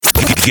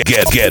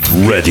Get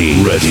ready.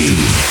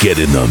 Get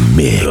in the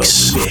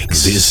mix.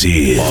 This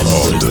is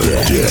On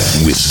the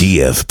Deck with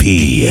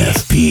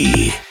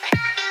DFP.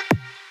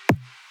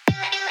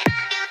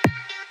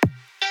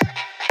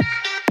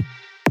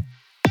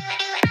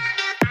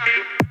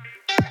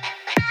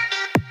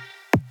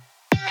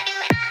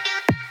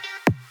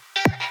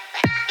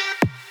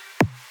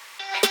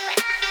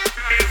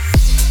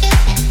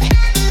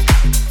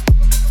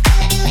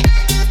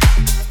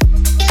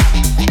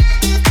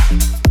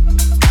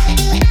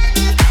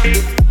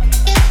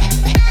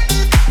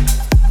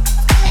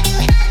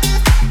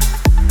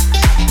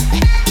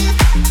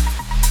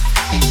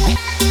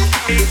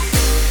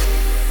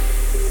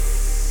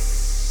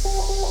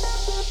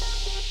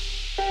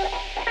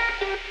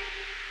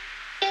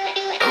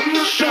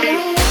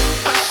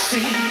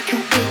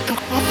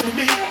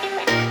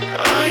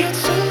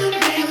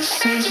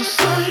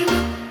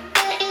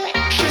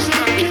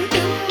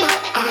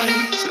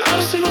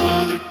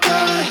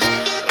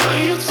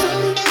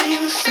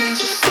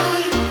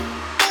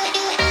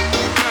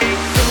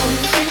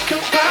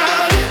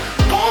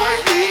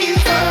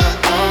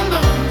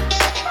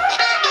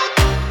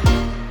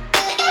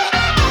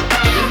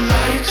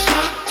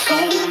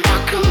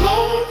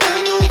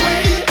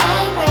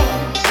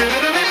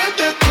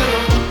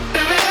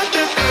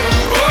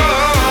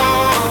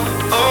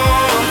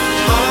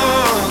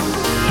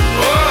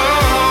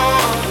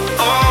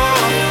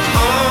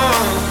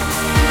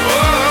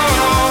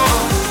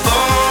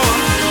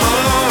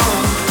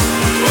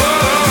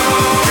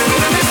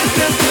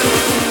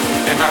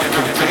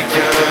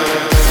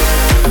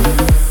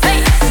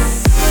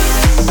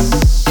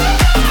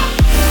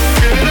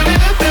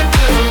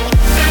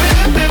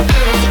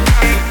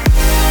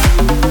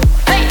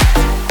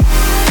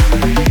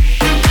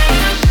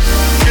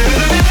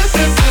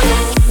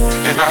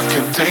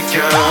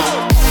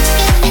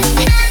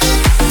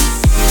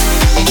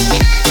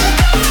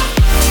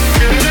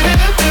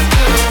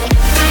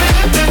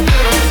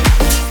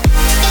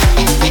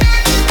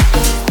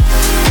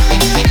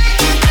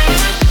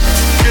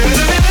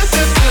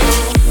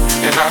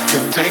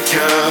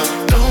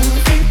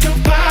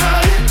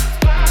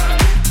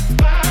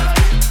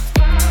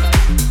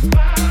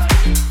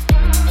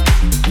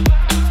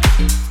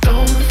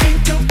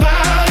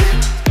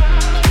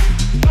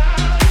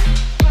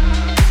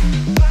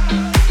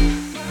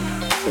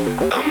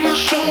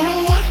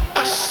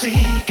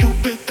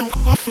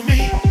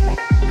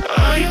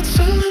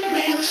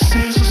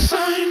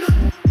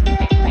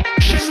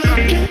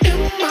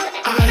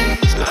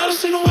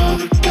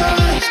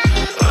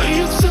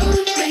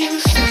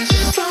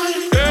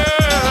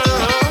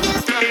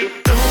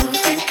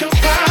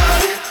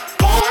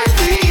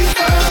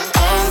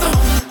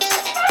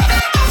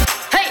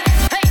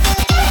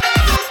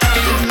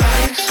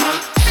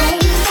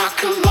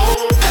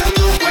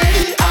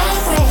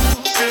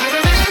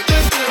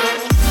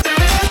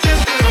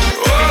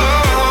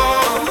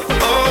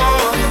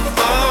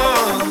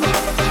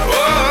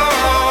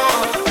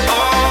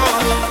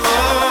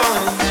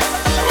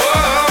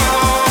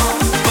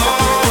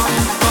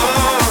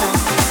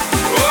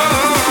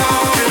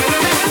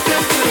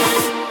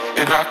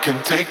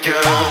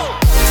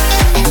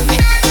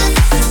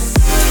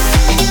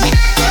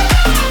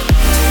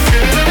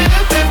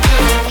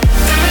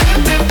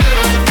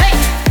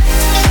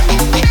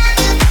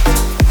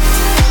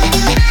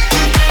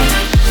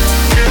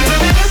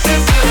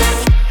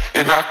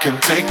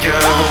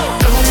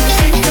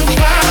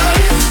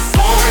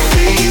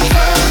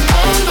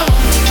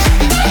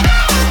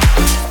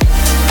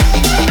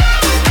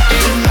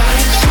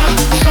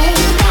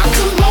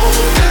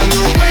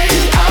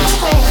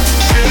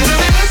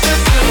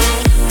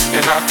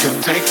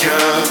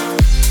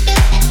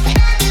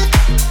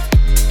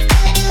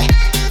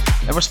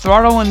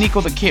 Throttle and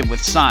Nico the Kid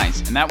with Signs,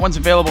 and that one's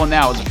available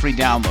now as a free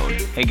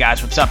download. Hey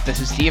guys, what's up? This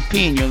is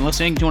DFP, and you're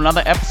listening to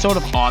another episode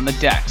of On the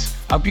Decks.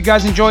 I hope you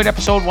guys enjoyed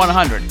episode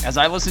 100. As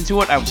I listened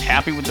to it, I was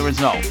happy with the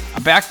result.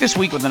 I'm back this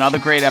week with another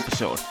great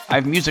episode. I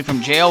have music from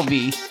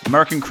JLV,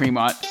 Merkin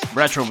Cremont,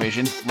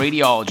 Retrovision,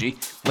 Radiology,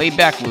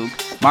 Laidback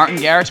Luke, Martin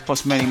Garrix,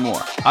 plus many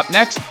more. Up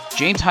next,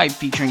 James Hype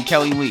featuring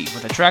Kelly Lee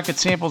with a track that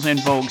samples En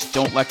Vogue's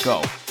Don't Let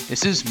Go.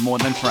 This is More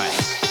Than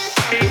Friends.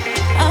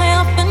 I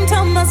often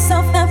tell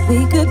myself that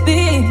we could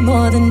be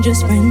more than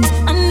just friends.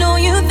 I know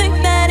you think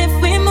that if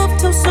we move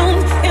too soon,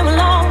 it will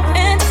all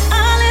end.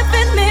 I live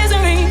in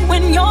misery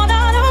when you're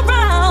not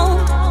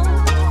around.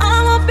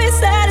 I won't be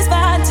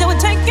satisfied till we're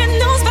taking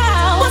those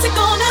vows. What's it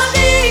gonna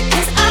be?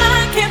 'Cause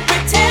I can't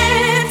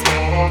pretend.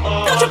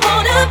 Don't you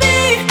wanna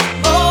be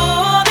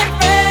more than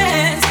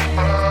friends?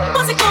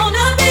 What's it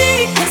gonna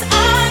be? 'Cause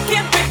I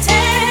can't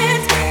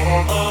pretend.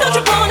 Don't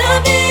you wanna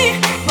be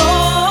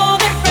more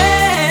than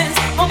friends?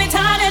 Hold me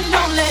tight and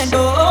don't let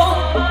go.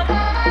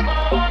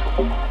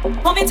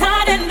 Hold me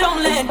tight and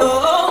don't let go.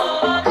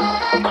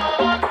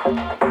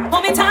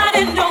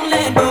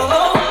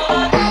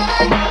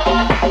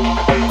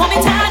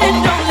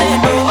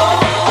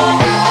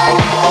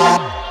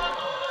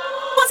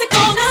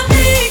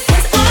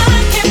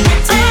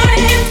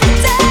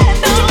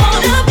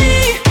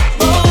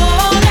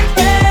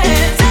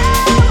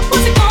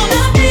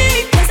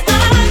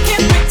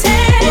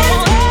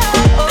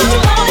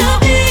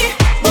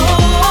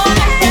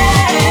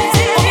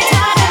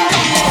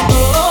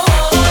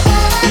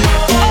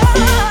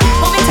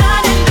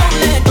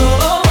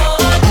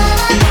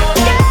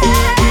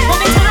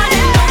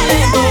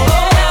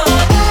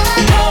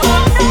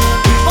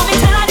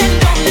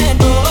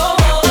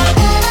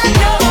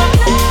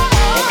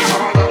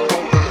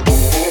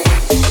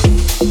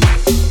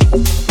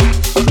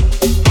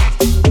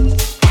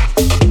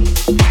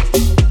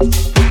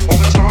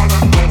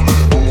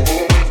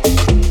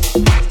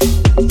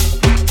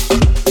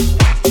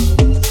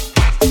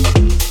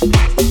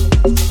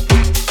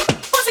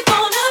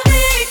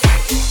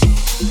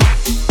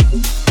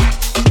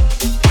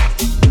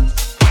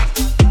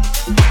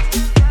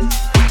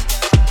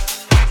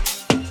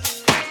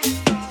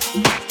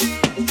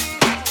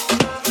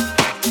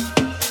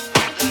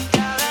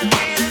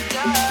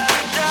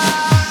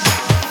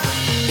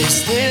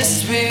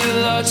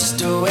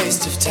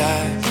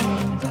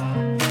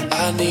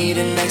 I need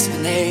an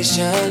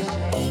explanation.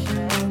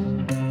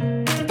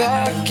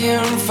 Back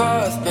and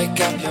forth, make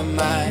up your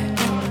mind.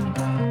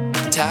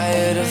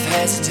 Tired of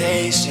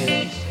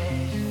hesitation.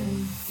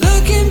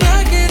 Looking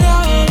back at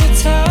all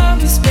the time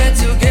we spent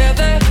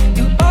together,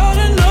 you ought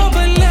to know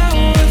by now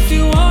if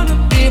you wanna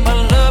be my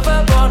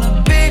lover,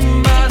 wanna be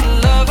my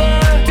lover.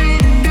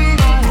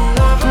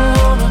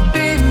 Wanna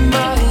be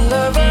my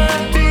lover.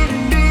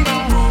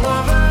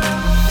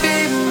 Be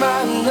my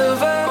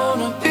lover.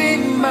 Wanna be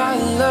my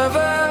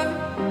lover.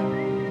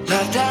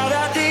 La da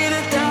da dee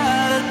da da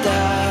da da.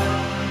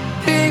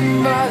 Be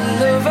my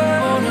lover.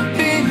 Wanna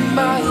be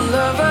my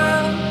lover.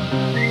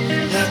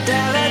 La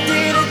da da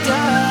dee da da.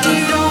 Do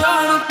you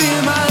wanna be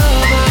my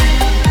lover?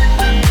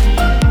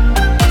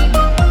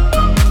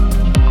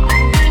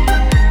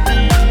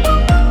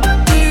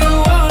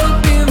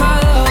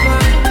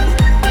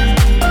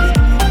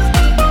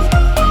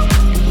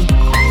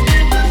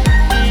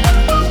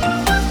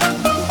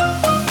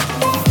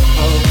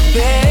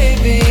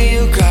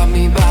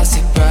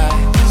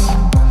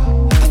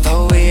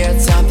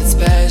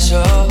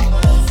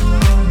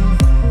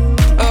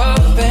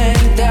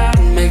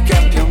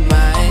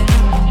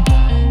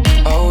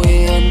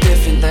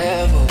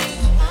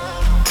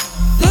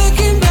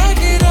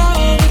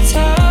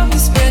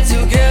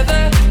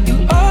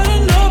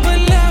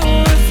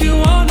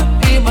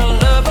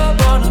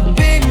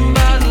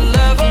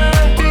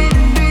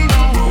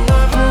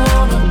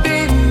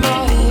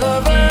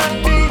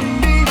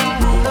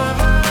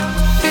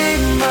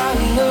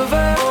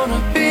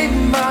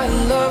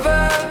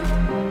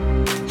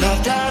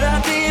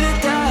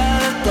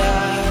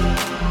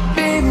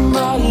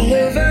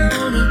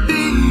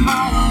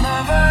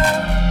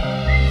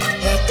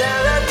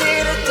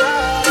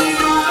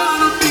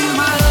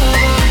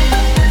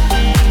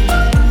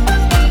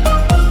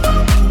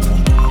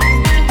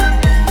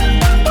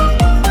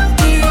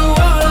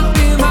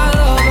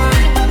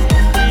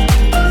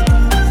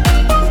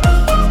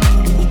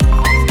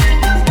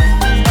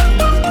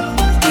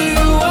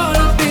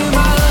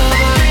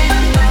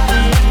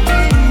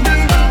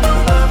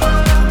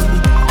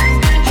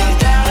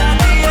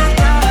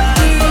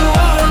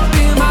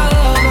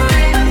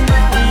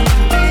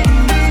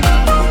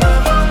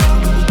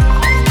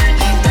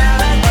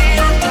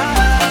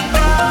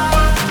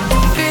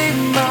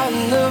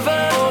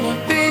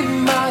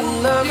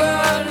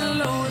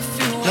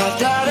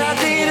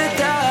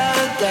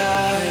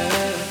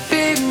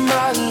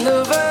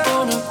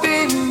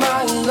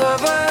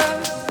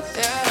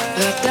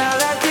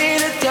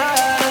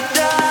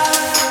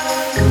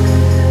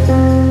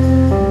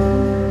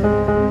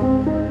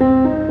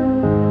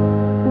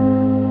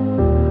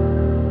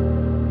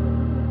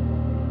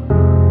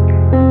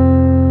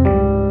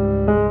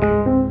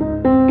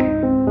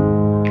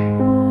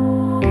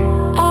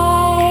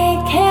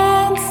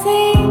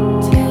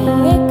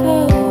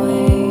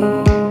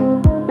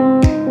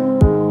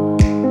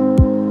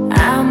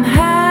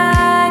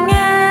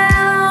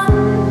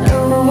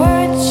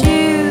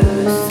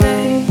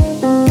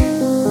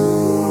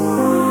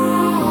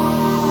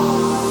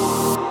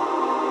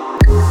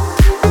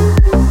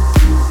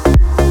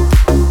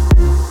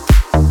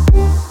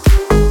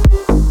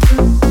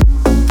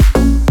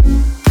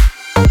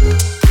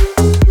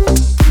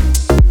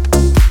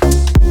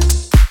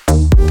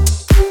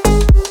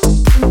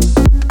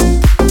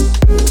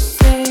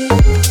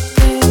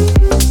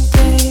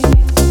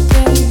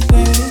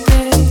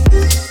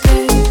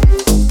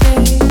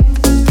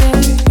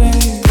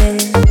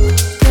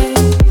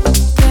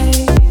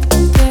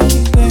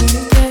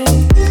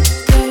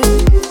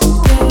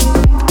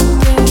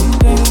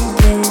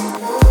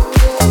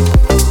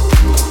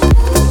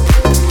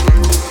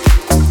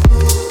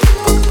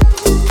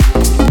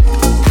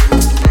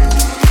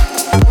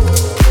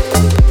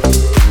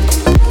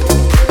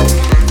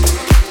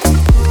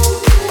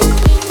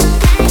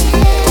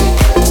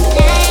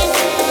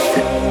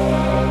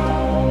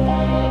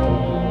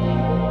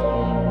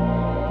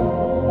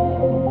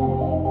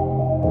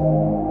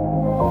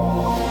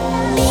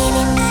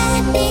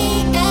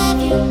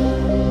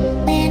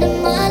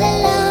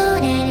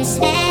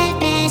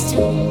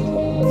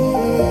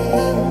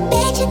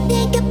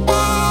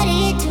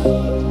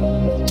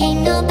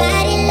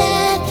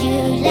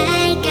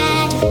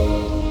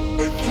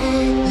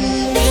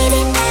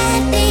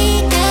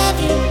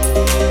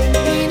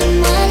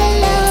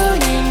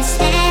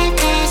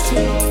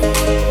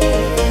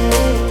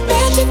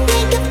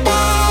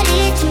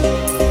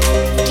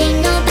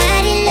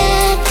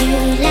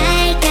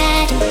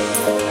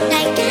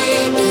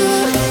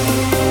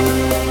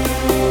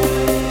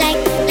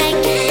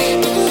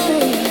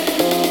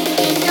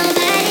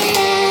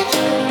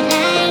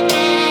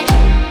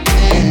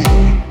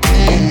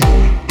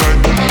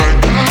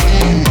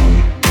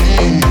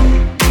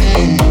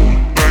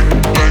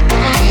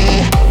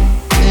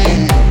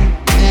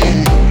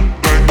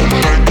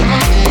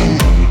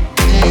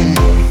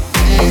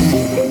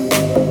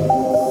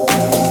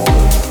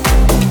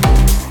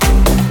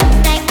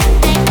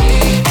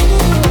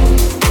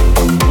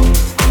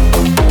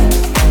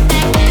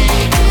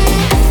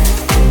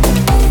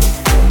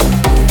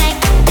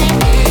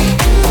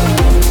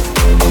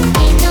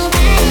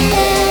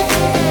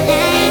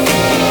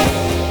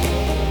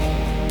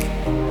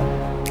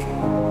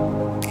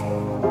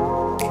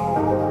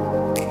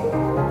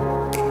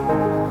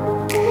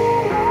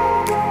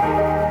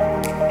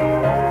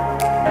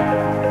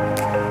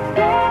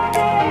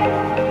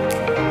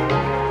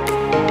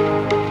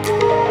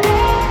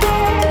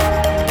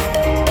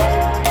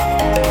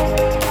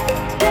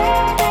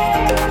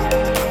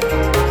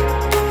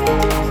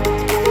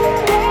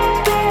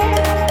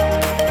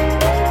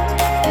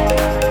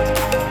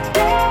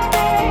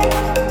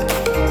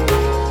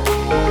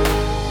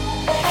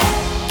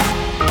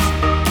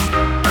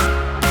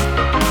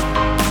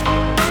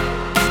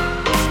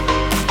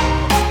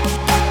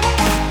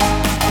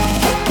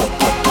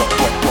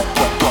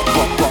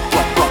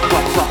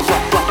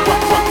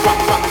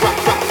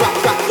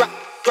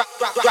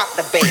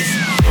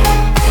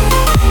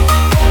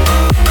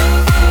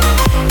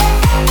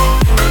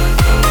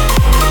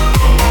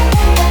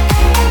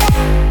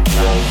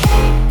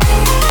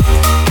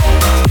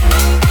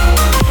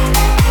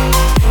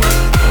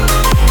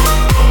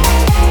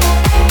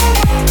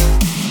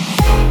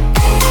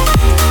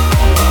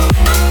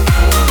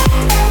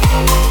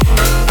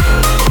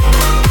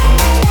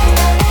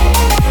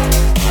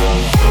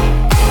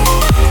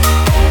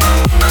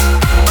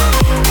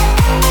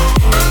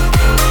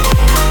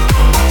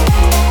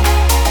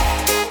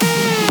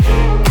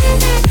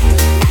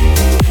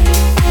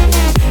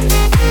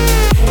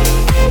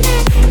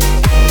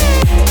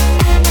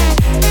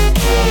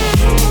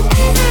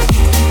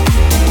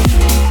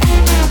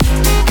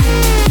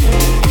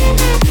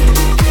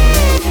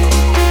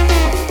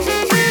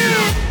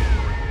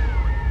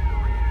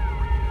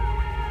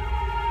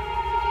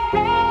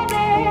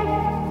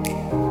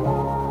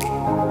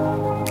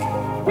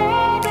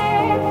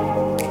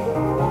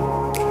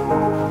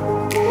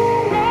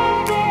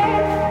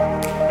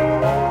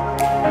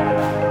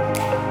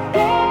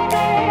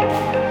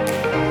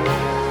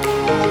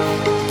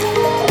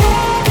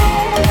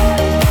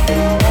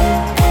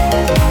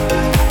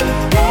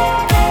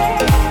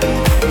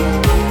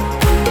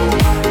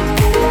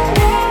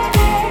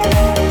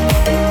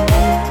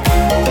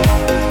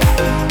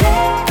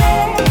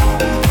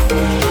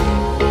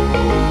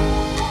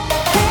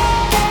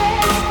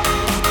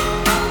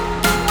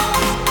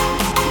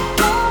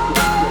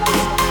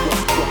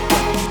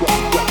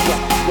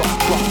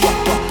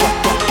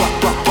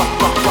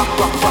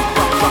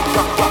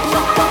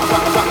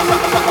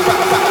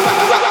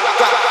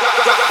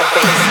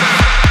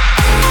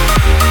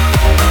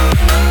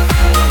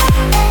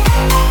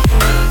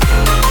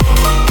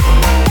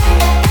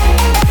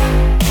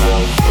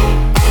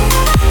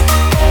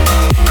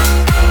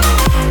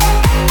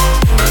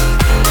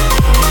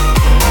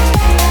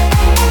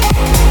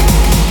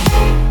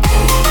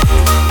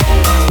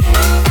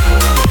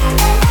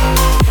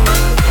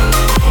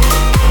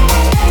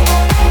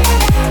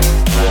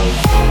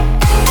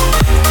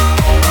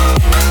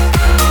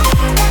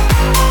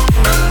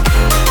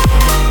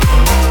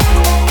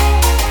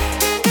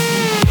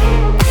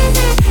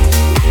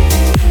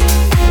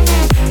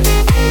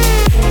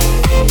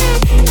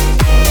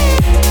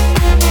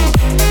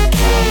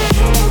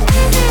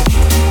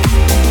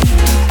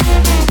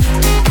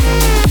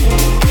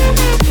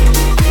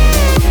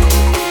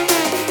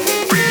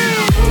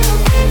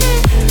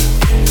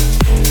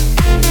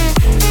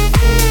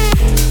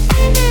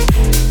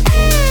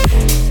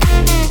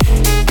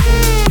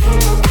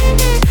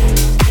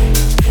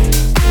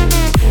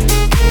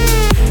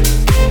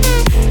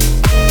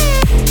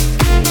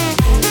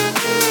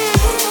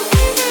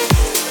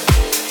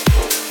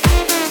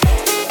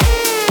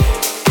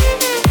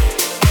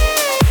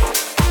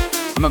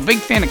 I'm a big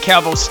fan of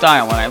Calvo's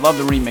style, and I love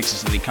the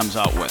remixes that he comes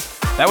out with.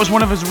 That was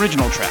one of his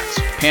original tracks,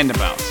 Panda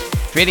Bounce.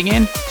 Fading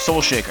in,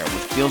 Soul Shaker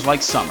with Feels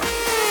Like Summer.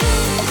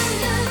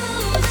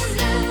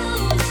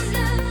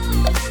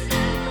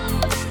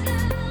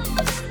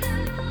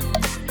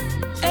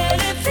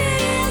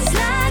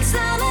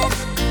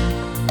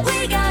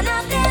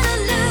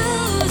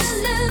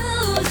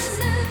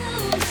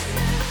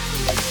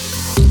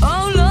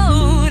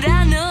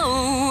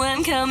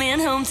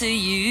 To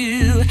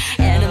you,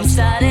 and I'm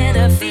starting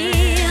to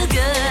feel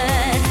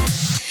good.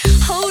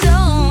 Hold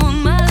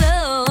on, my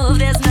love,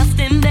 there's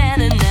nothing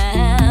better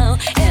now,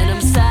 and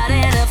I'm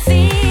starting to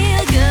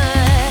feel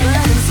good. But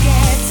I'm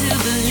scared to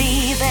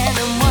believe, and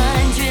I'm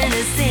wondering,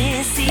 is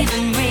this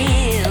even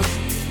real?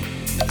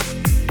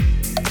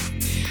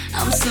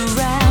 I'm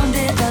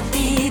surrounded by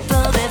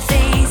people, their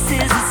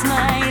faces are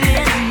smiling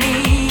at me.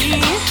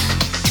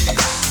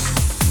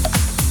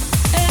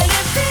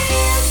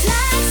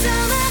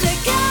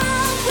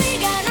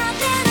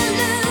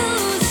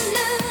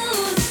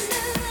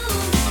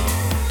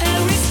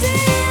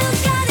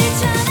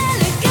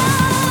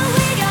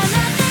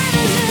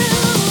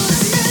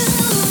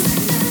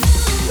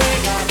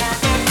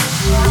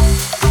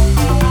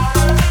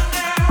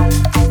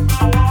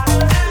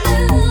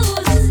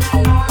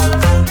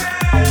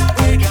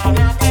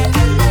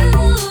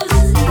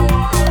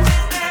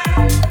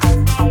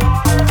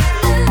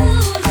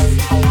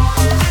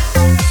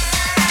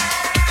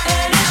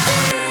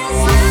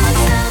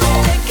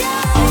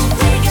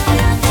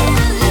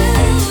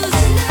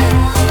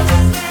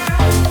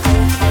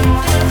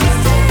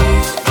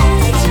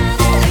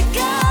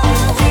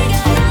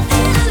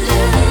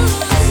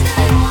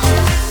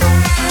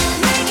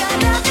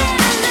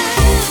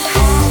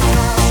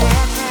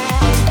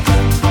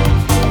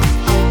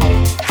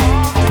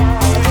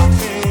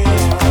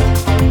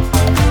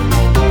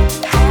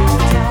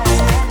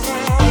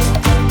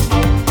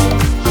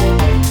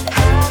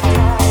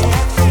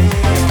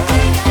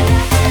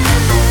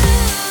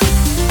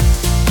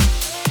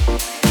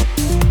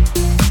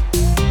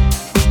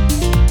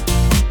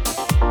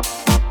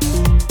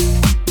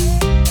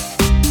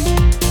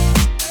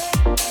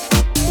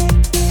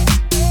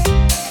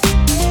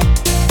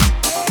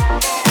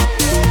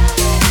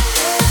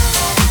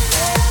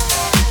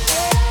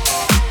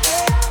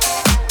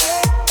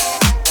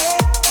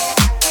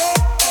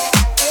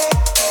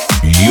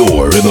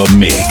 You're in the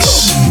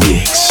mix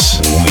with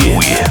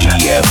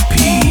DFP.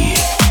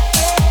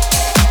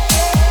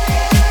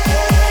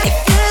 If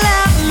you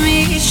love me,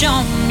 show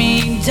me,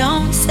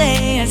 don't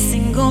say a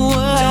single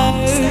word.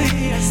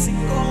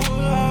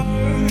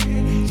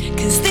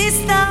 'Cause these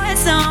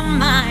thoughts are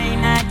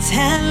mine, are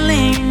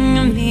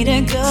telling me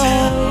to go.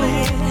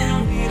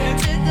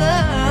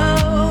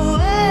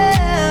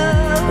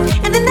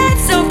 And the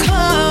night's so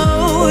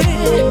cold,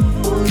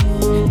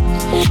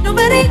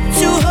 nobody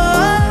to hold.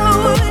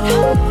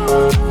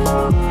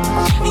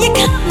 Are you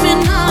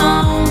coming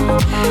home?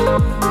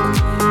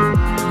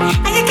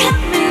 Are you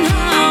coming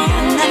home?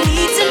 And I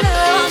need to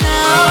know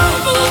now.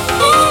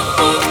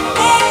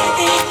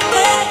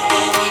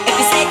 If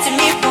you say to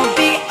me it won't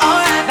be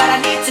alright, but I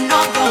need to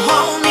know, go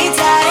hold me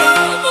tight.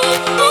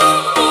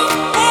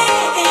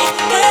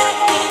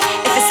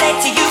 If I say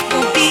to you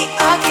we'll be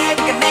okay,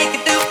 we can make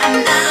it through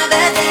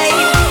another day.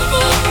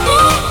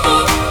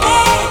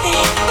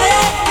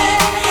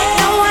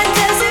 No one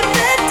does it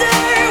better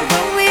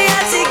when we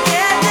are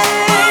together.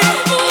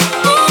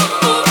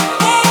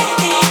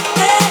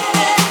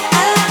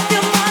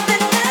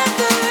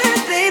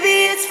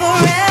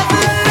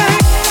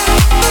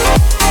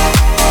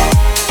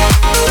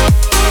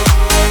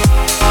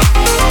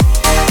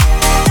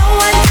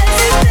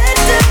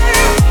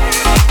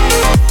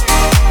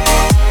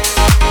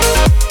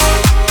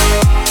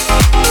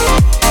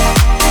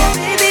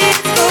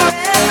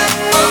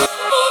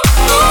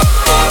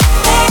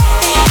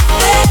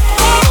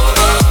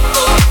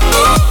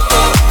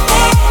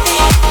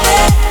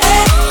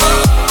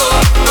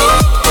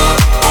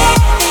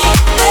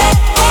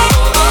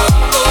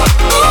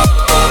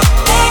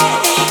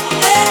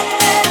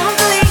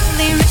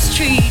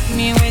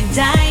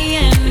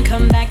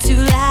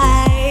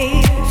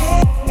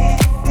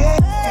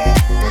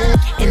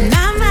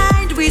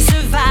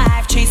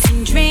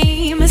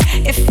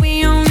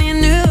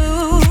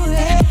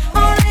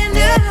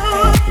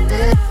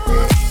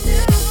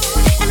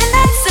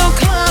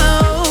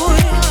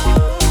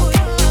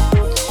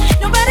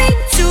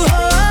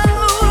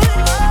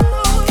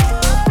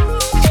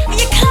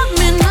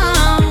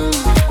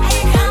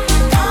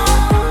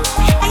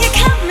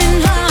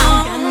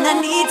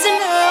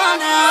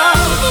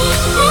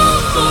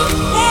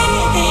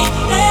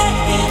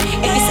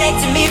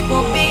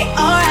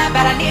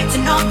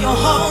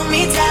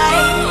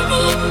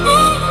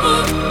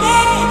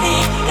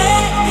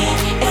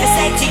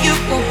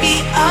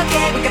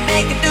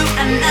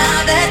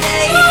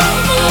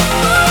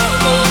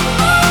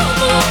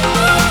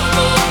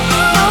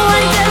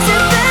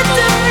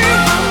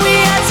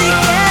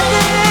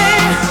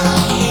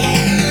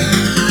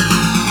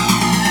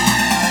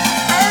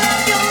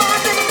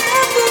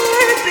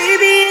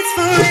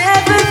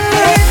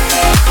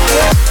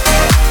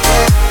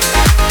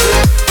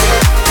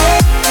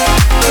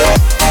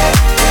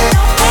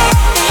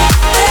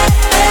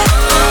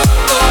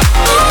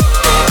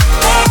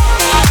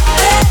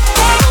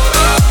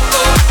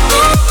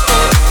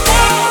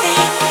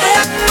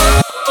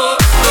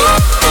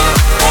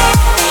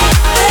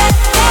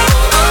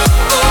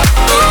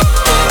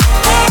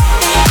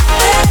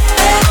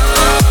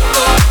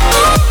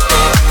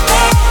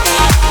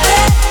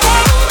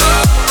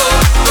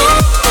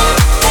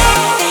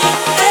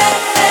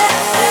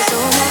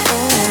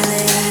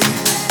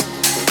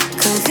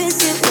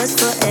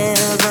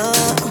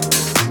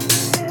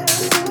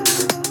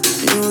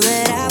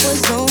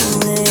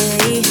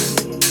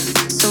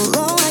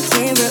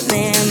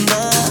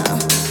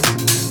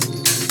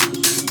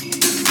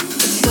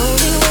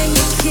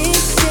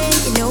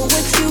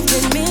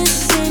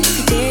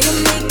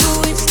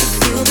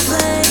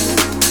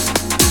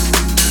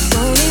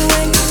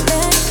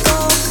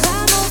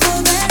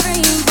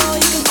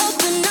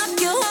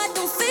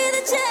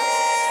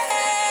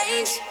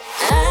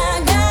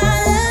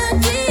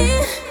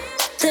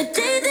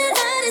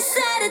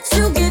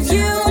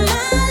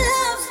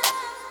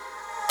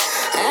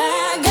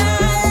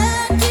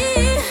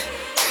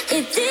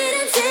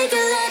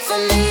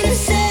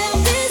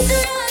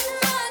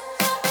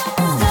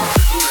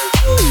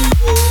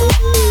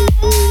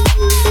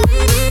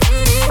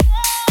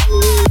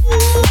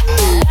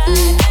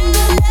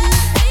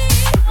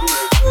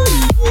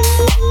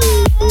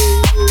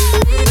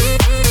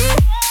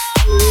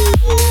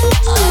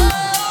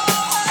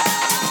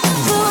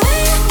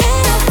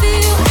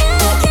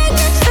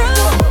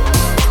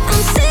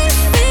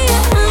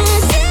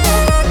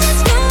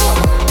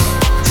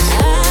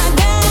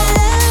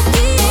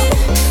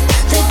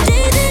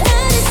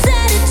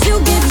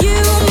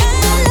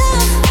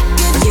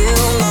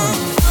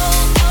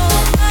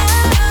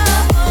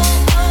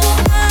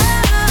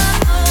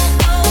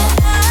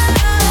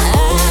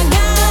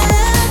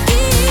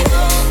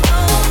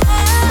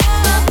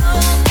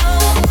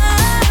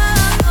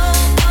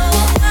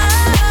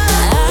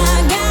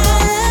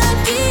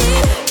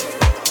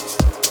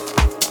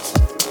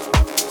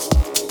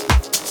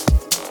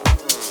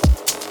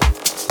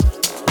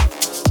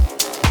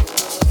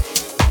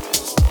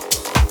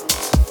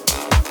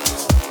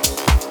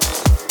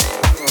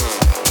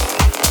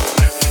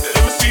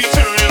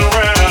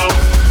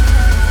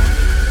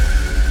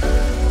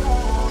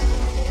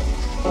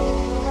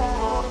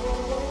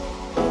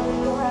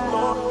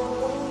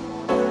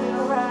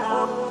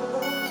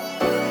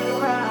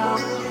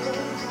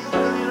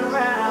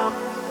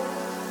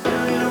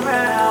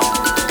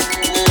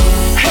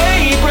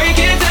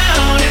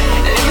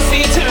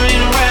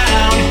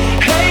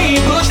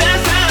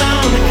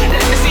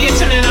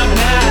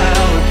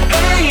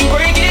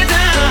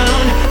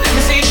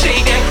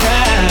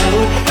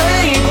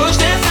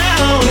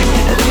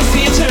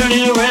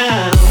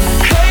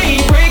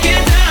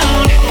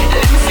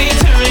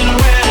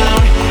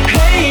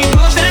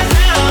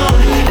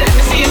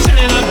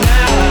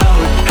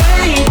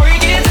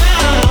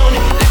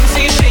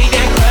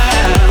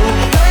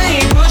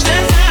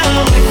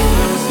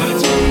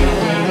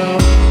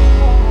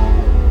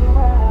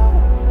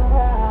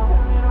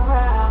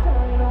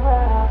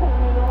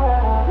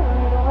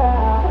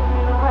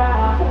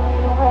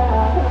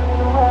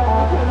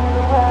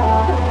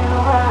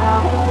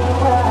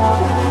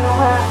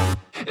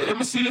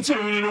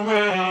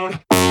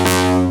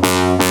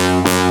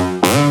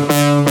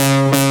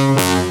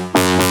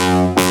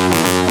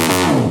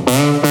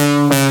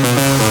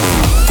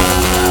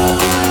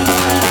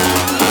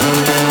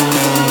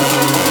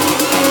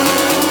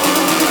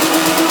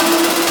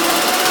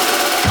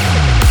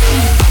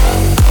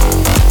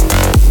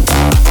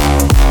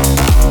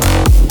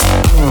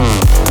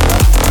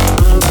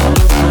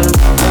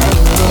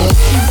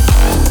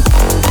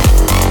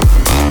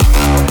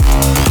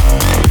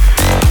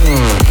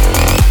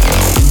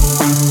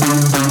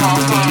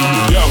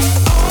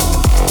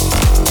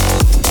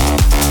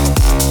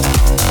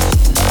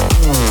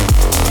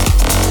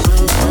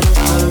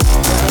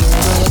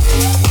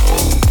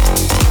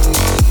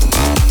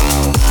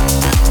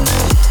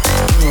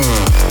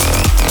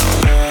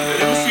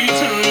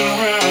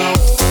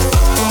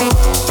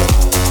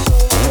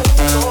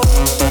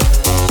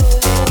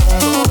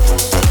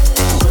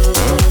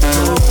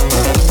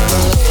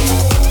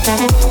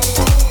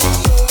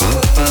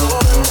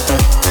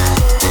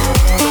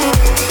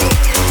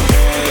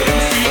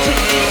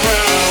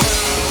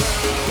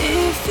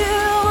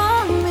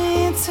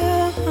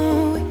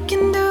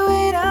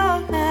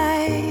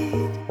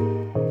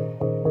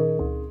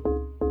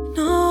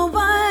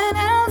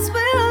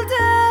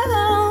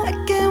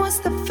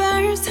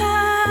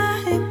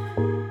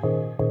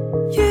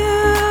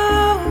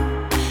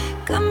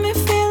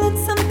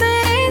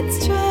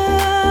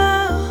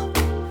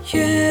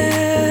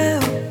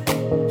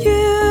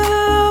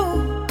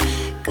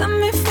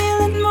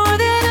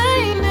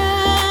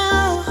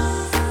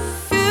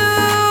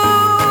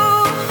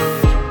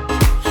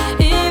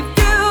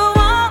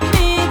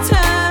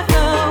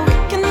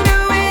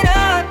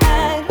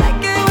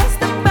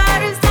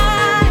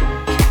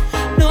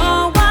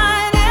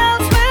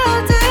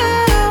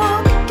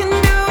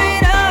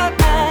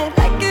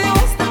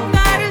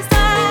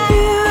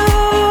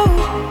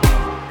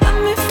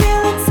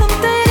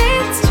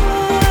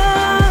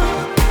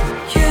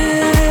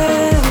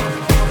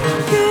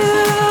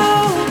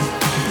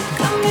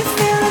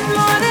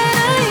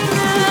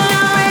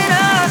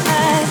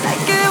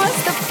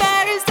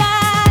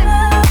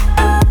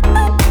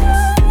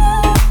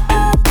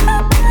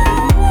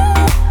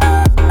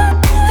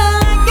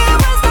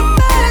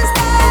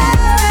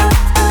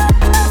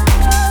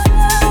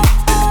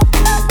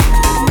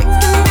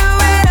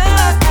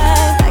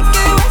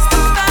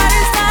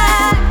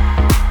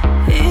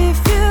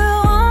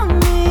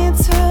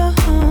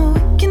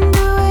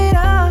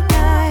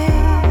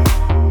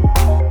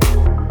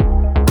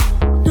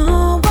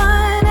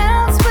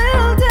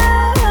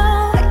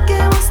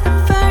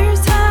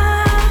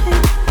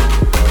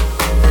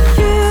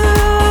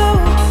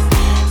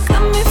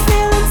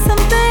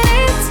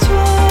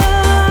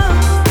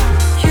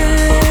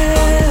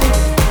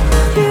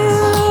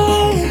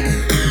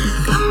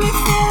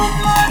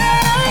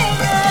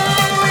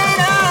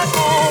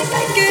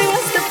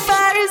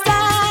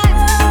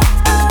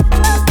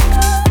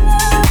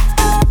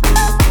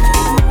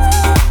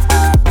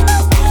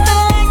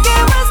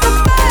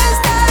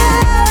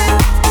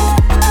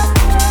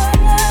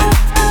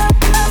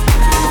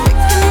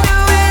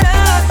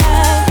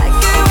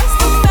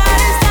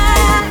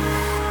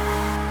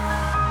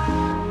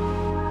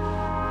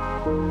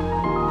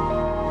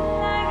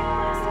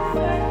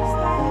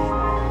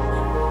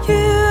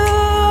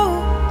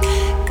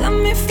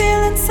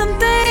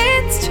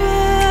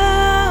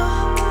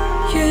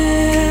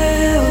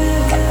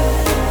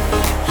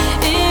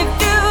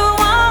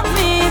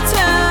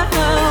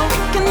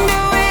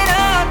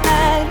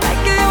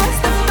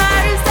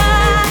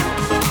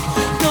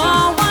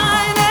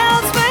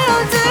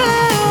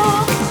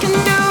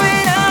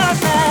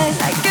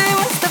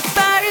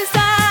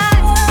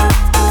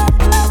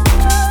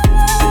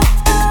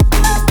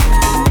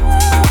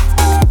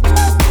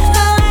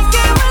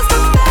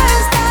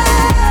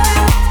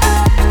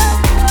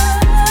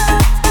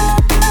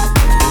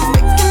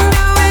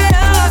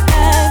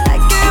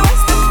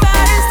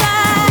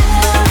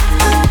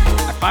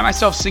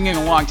 myself singing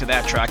along to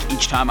that track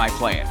each time I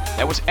play it.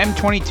 That was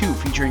M22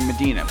 featuring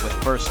Medina with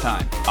First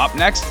Time. Up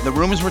next, The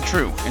Rumors Were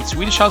True, and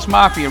Swedish House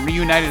Mafia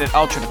reunited at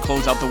Ultra to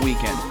close out the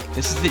weekend.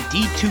 This is the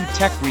D2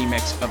 Tech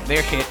remix of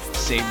their hit,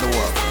 Save the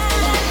World.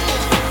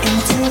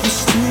 Into the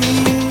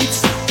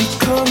streets, we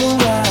come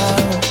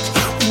around,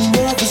 we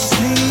never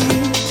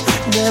sleep,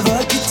 never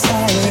get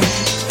tired,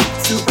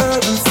 through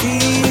urban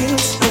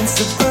fields and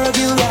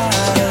suburban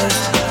life.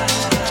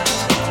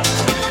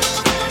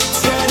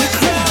 Turn the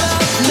crowd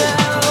up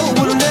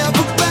now, we'll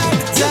never back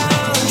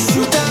down,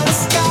 shoot down the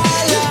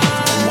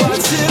skyline,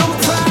 watch it on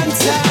prime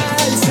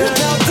time, turn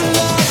up the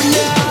love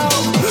now,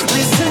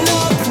 listen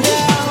up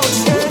now,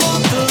 turn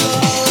up the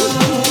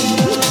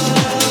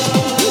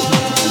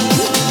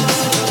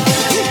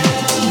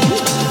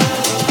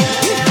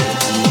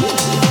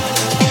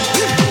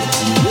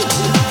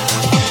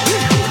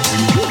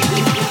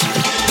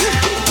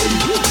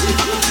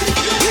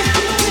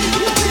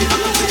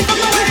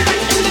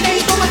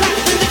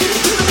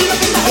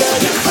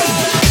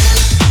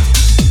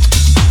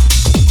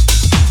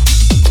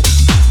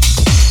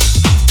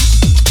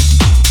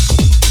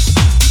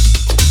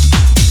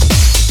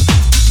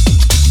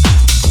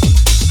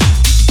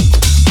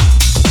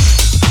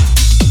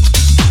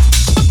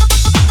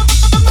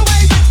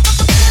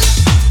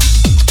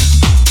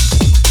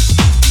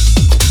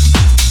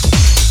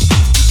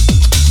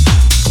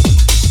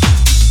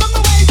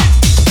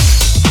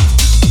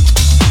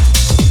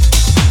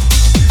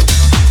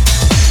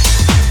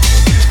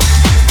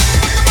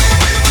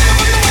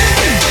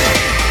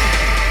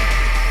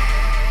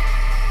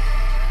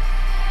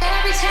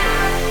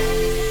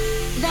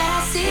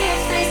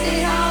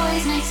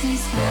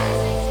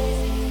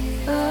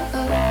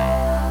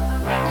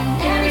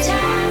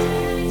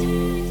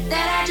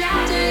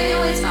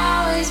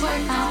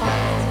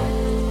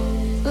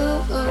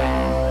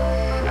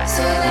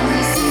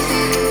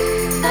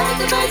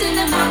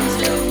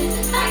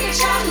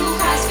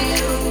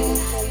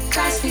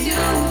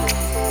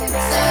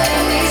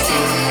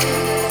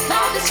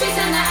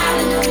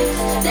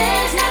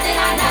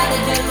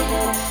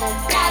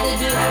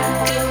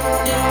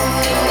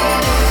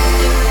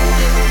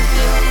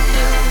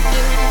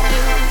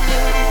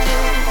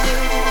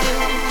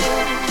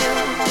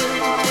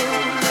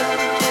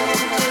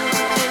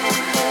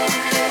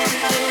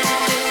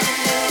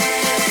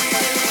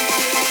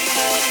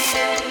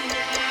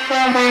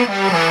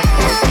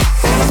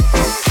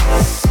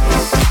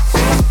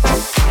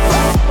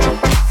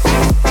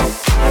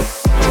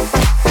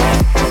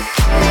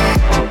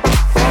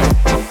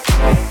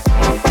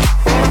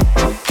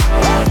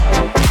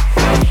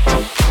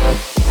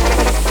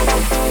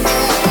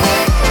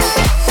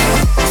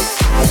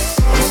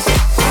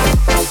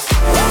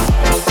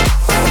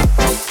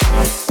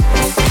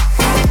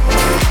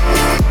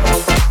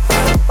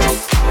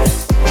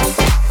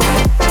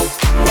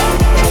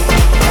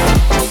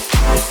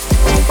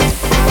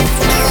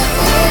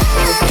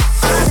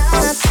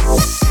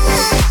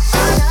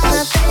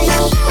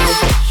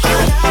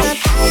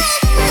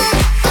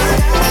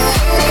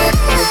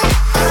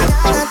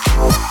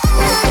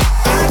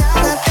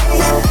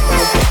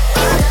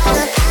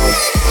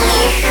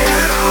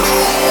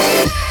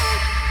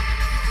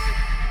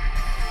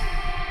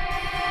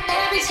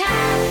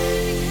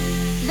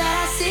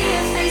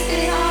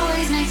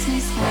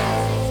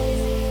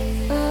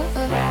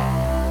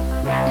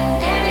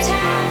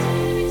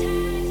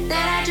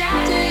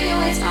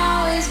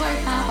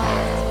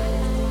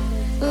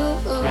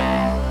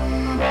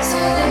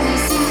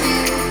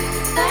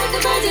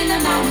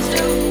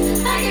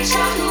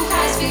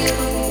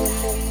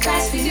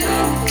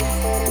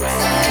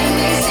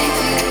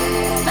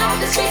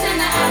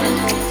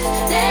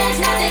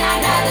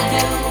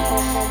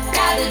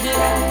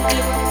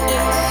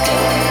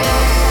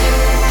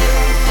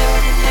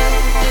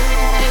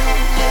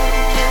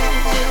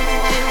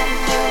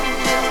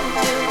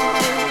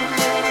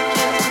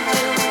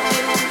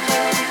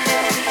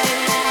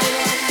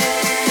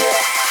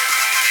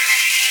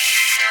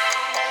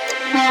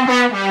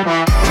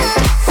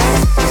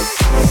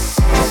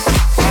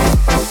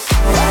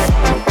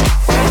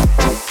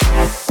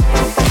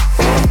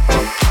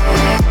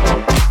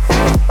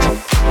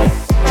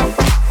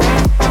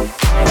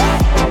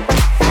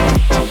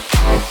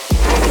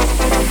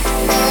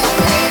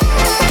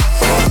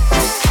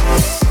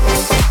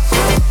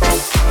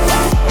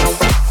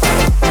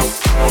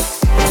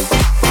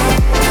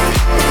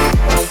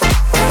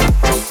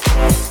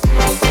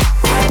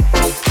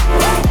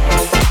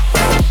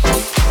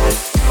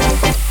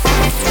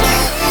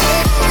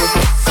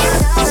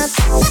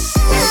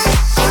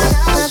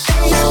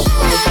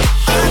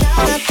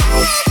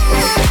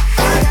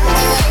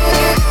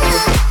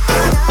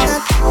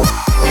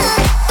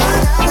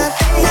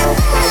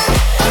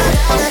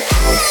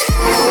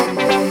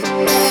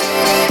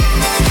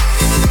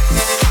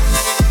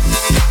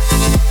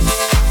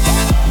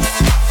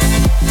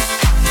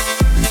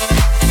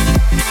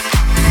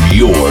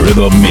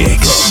The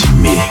mix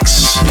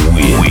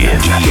with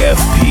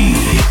DFP.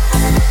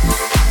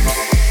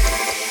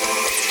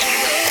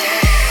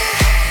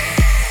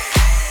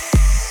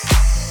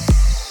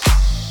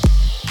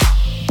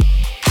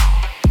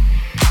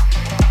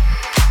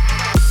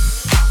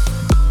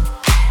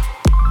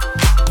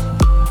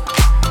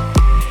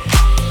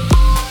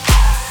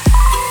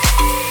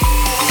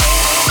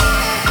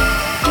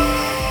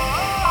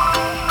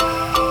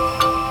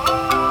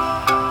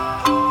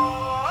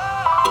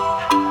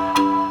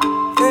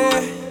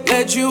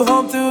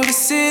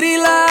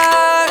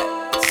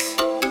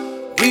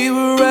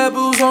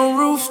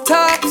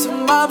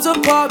 arms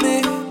apart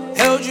me,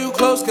 held you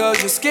close cause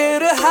you're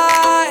scared of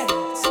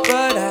heights.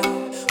 But I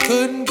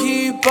couldn't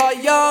keep our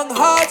young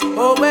hearts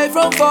away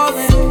from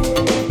falling.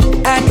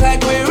 Act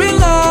like we're in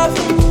love,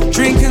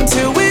 drink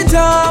until we're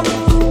dumb,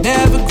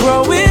 never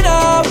growing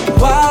up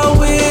while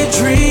we're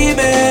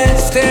dreaming.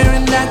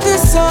 Staring at the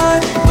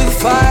sun with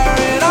fire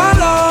in our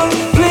lungs,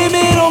 blame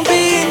it on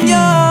being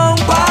young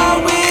while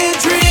we're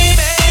dreaming.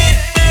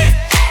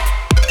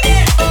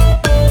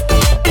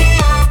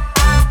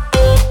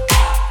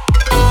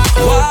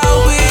 While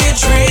we're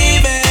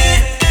dreaming.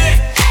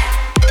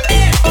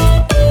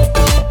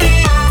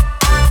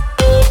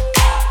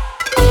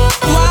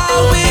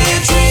 While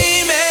we're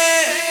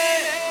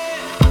dreaming.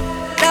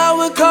 Now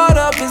we're caught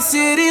up in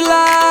city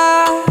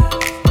life,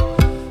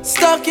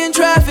 stuck in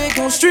traffic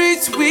on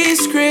streets we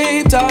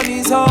screamed our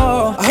knees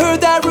on. I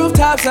heard that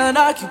rooftops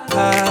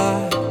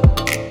unoccupied,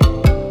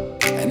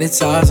 and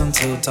it's ours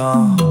until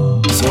dawn.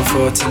 So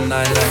for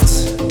tonight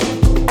let's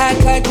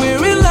act like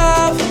we're in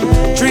love,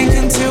 drink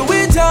until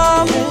we're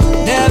dumb,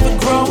 never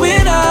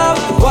growing up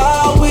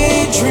while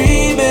we're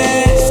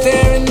dreaming.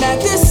 Staring at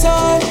the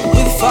sun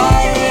with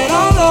fire in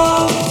our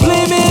lungs,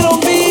 blame it on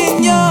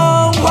being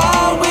young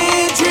while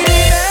we're dreaming.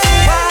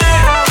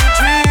 While we're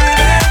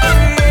dreaming,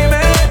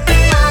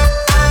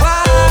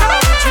 while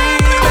we're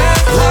dreaming,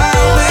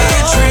 while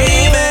we're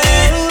dreaming,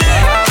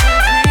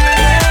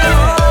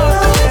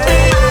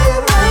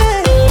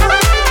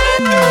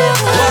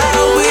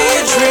 while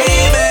we're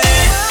dreaming.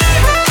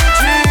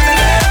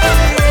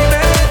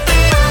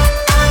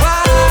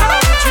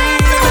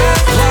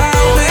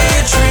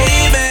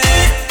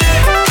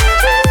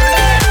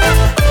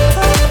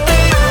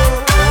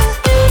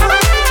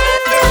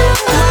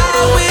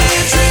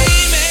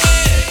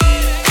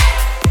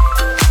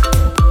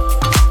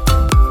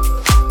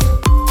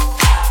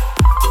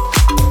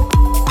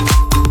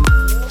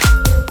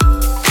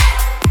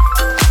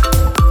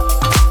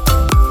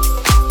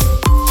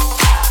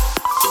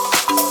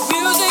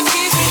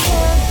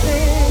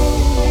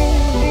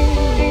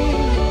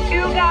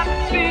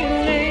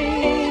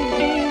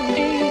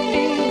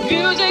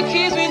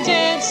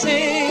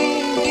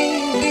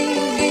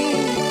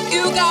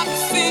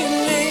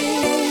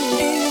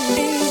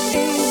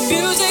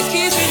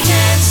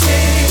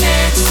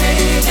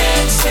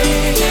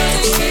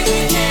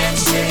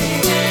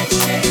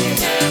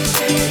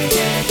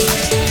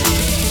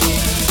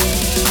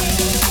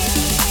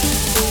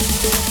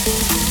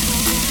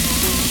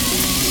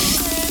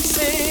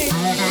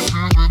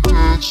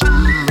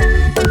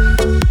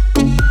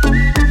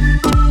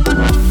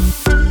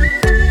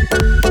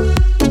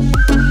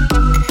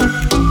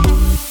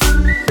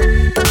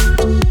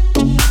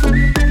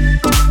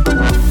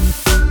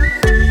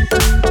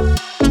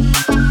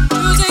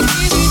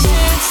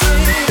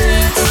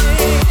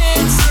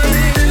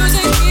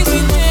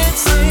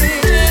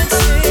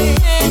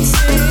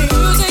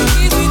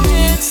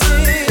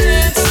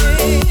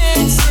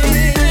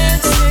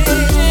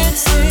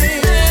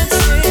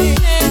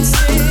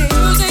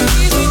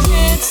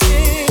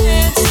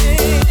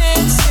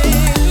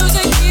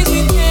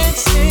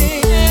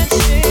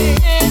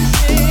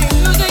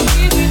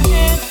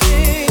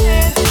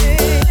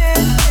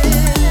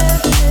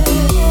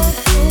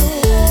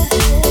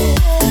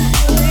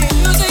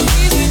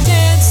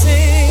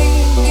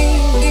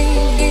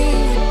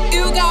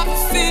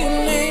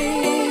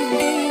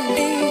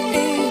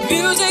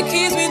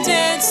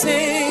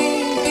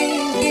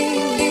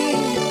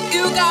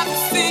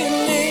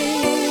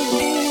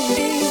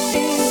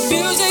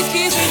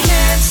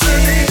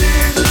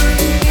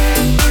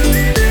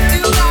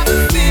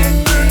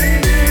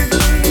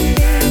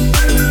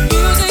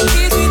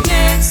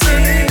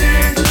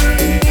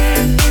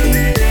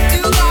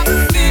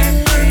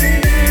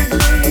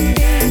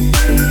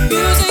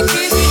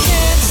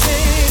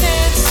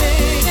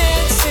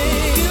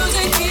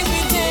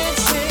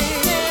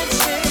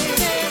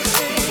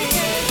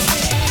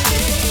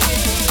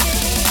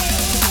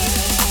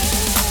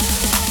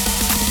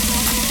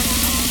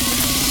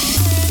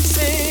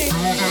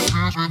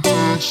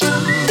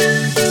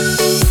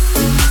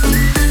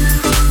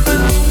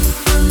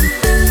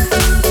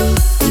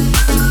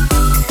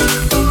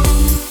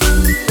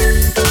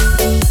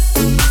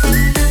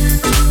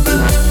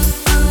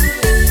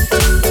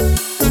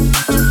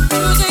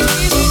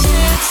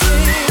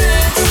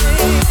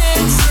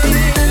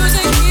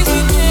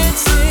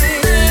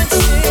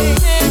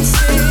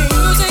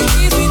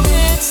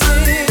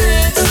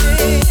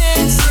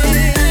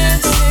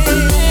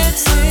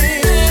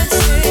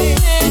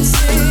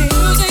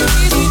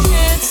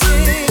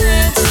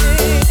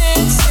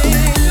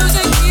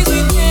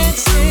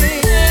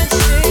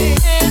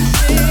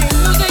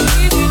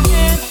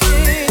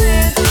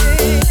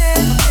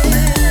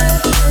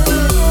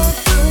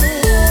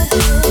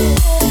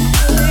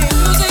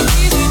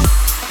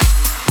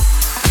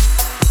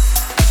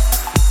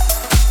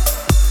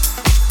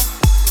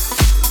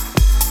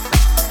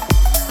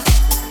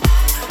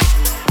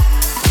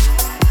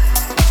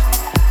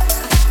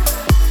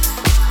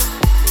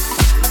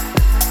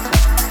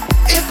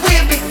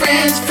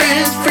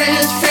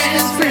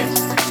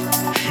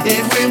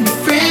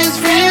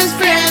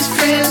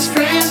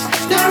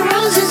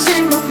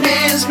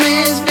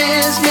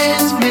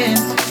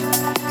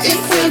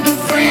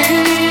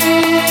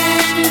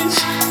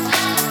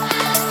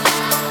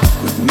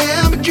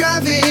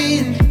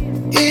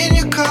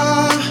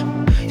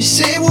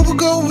 where we're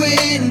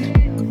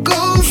going,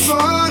 go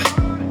far.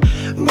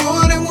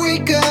 Morning,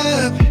 wake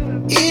up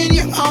in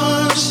your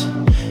arms.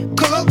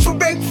 Cook for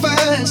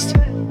breakfast,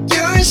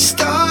 you're a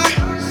star.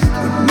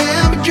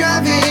 Remember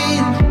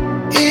driving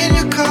in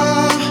your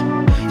car.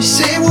 You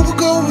say where we're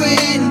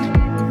going,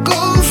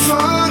 go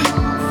far.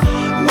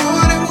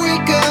 Morning,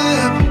 wake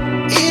up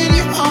in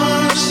your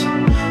arms.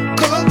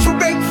 Cook for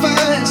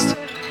breakfast,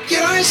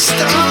 you're a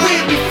star.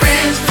 We'll be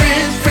friends,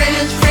 friends,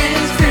 friends,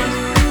 friends, friends.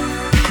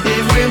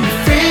 If we'll be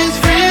friends,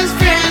 friends,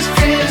 friends,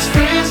 friends,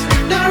 friends.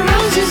 No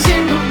roses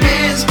and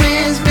romance,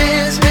 mans,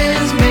 mans,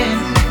 mans,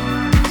 mans.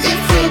 If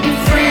we'll be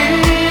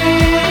friends,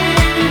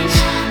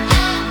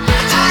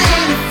 I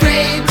ain't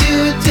afraid to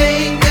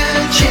take a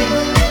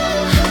chance.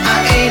 I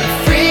ain't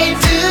afraid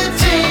to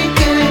take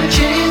a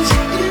chance.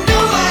 No,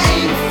 I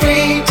ain't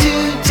afraid to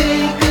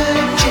take a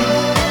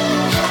chance.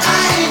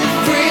 I ain't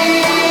afraid.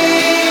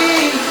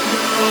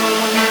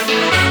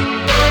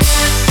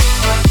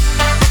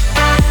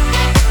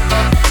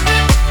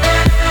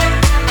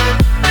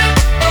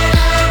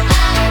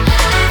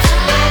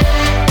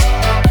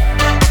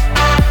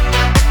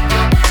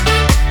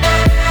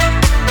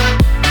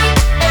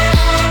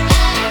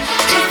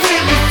 If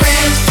we'll be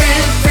friends,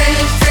 friends,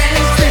 friends,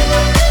 friends, friends.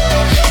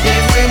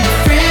 If we'll be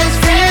friends,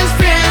 friends,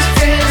 friends,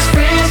 friends,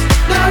 friends.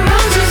 No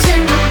roses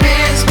and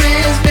romance,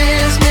 mans,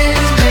 mans,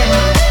 mans,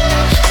 mans.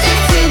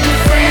 If we'll be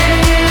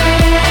friends.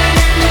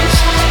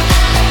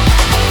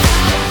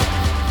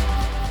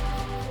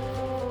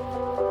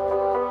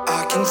 I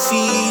can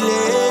feel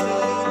it.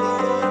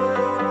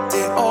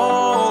 They're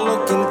all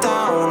looking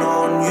down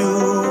on you,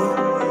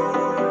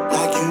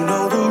 like you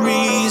know the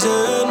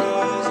reason.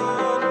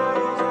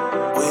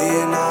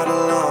 We're not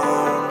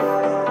alone.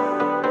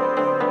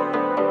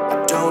 I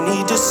don't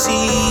need to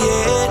see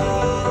it.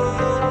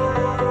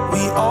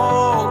 We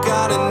all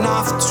got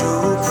enough to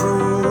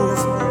prove,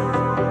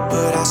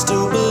 but I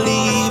still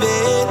believe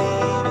it.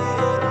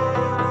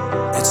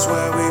 It's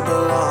where we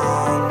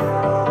belong.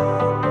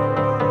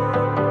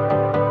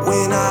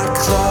 When I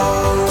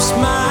close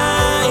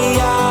my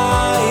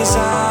eyes,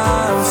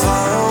 I'm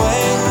far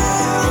away,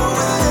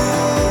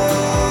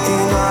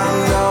 and I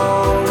know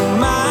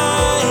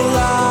my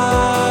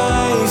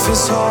life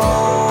is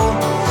whole,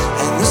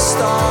 and the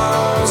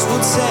stars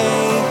will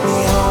take me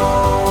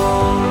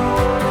home.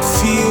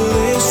 Feel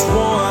this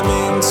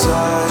warming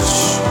touch,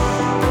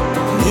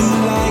 new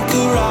like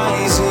a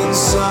rising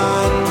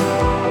sun,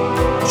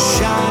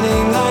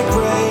 shining like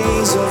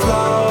rays of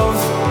love,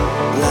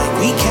 like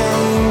we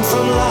came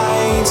from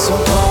lights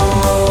above.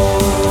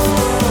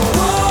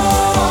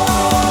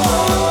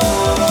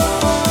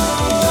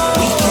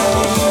 We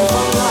came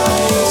from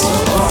lights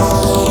above.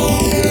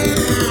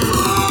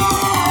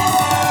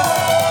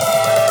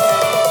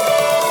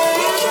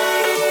 We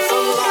came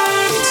from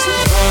lights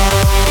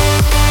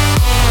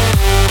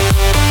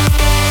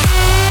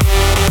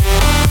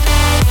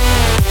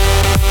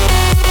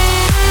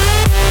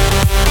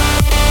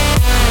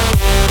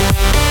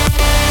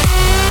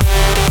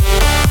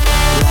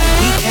like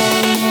we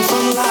came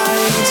from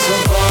lights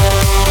above.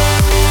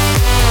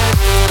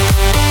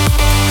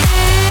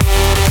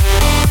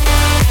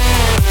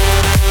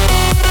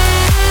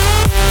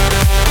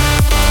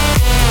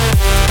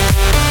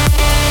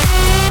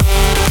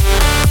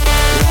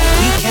 Like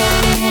we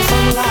came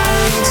from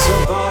lights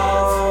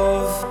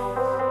above.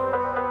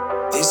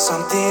 There's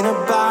something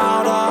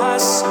about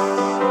us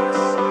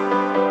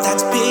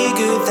that's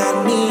bigger than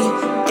me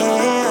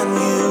and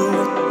you.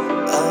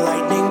 A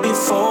lightning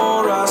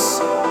before us,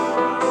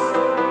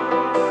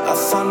 a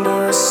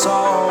thunderous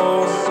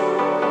soul.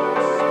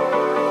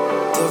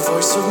 The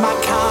voice of my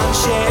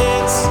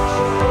conscience,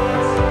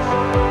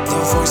 the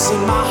voice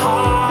in my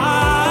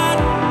heart.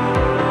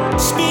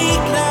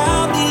 Speak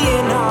loudly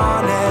and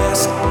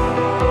honest,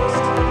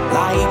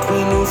 like we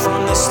knew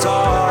from the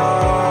start.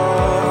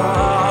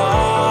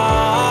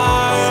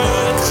 When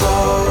I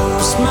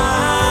close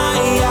my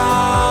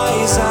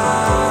eyes,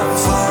 I'm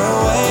far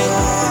away,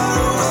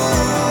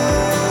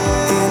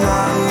 and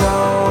I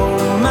know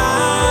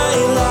my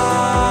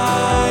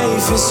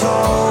life is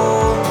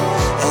whole,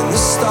 and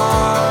the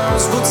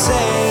stars will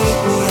take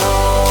me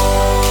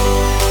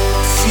home.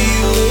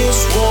 Feel this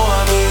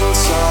warming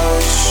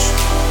touch,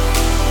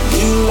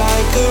 new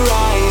like a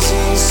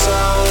rising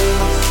sun,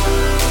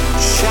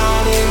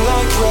 shining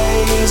like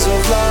rays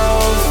of love.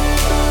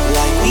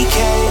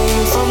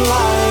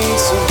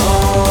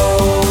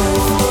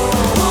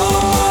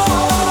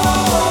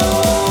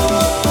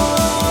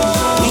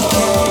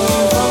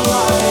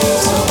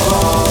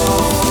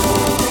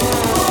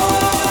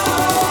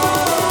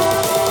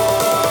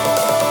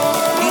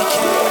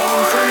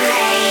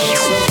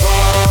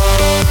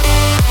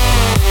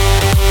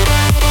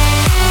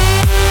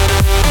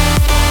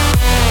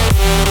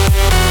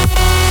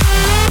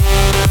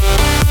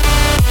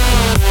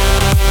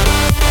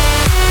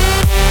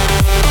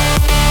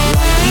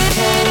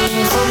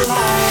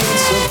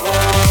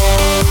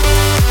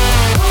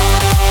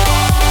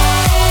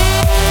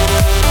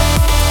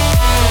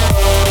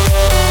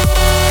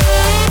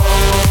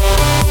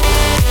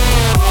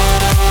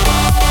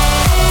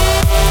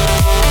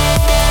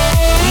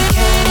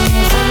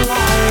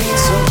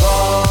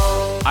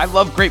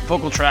 love great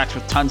vocal tracks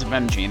with tons of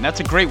energy, and that's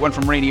a great one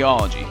from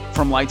Radiology,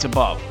 From Lights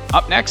Above.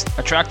 Up next,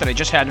 a track that I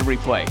just had to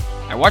replay.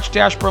 I watched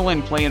Dash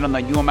Berlin play it on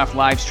the UMF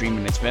live stream,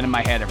 and it's been in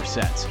my head ever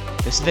since.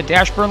 This is the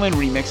Dash Berlin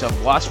remix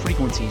of Lost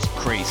Frequencies'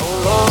 Crazy.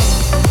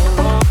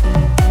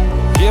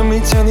 Hear me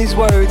turn these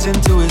words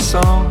into a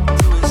song,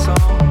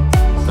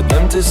 for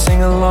them to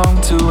sing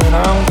along to when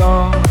I'm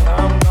gone,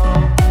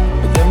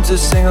 for them to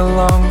sing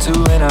along to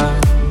when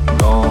I'm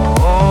gone.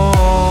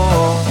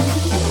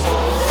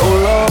 Oh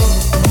Lord,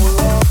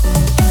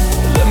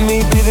 let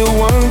me be the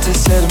one to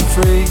set them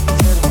free.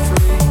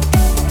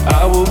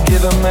 I will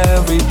give them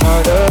every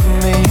part of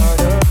me,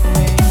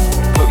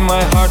 put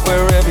my heart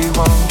where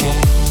everyone can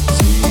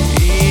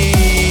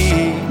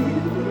see.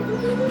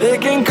 They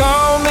can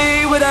call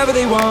me whatever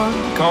they want,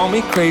 call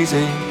me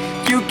crazy.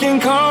 You can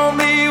call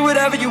me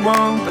whatever you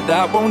want, but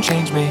that won't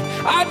change me.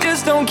 I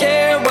just don't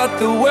care what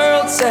the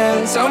world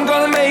says, I'm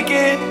gonna make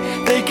it.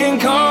 They can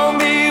call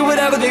me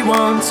whatever they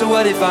want, so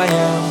what if I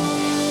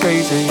am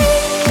crazy?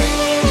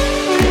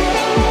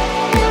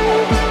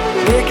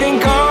 They can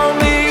call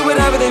me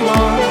whatever they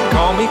want,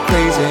 call me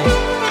crazy.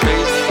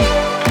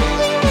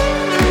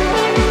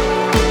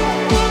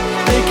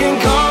 They can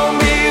call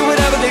me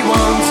whatever they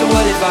want, so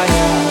what if I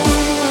am?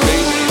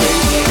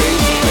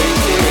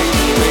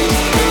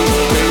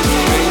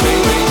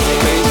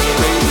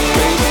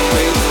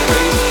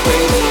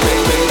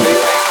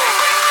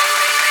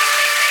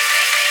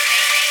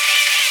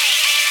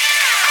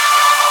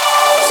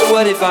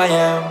 What if I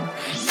am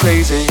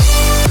crazy?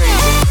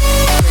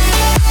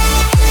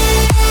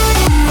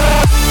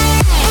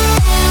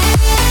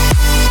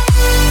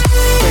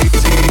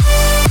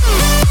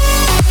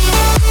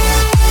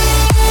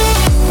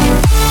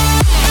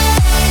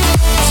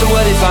 So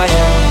what if I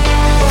am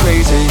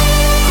crazy?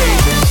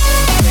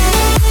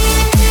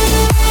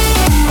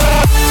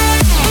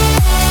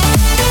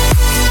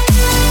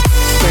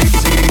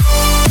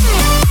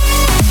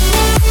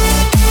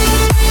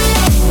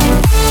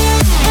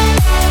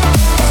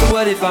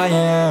 What if I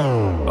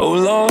am? Oh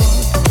Lord,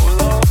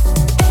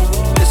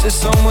 this is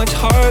so much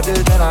harder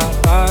than I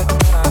thought,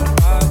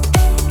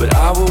 but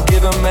I will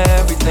give them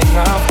everything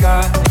I've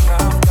got.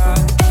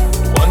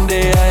 One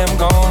day I am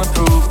gonna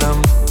prove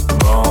them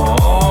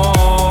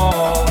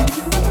wrong.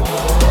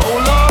 Oh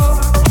Lord,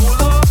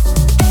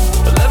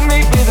 let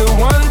me be the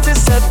one to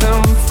set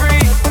them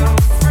free.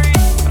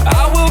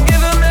 I will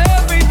give them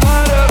every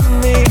part of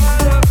me,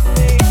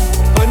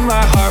 put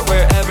my heart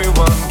where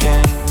everyone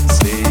can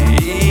see.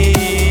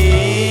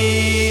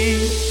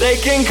 They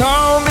can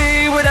call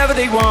me whatever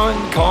they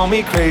want, call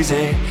me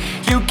crazy.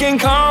 You can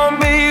call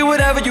me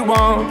whatever you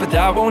want, but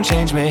that won't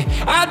change me.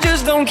 I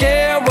just don't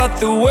care what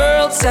the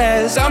world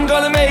says, I'm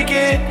gonna make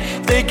it.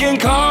 They can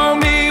call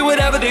me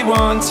whatever they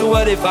want, so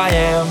what if I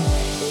am?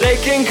 They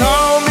can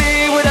call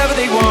me whatever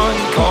they want,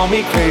 call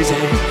me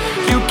crazy.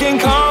 You can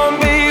call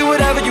me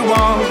whatever you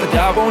want, but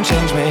that won't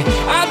change me.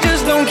 I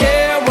just don't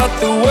care what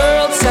the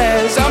world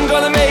says, I'm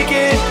gonna make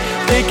it.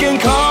 They can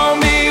call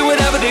me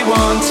whatever they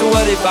want, so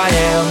what if I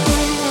am?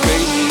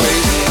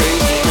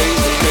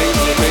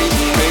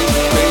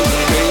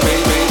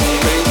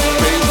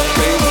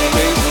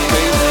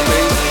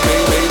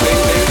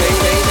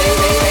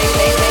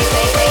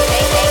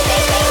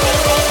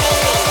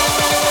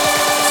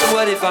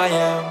 What if I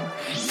am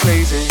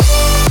crazy?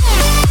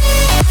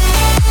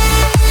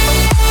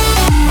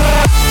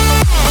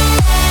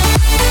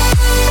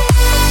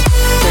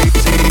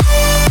 Crazy.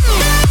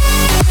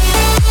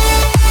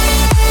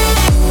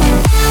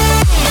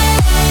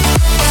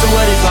 So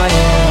what if I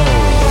am?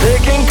 They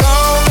can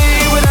call me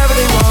whatever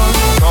they want,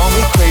 call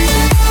me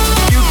crazy.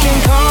 You can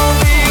call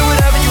me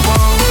whatever you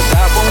want, but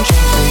that won't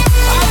change me.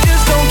 I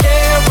just don't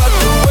care what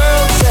the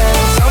world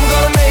says, I'm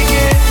gonna make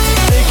it.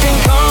 They can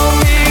call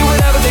me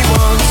whatever they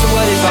want, so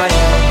what if I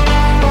am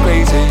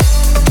crazy?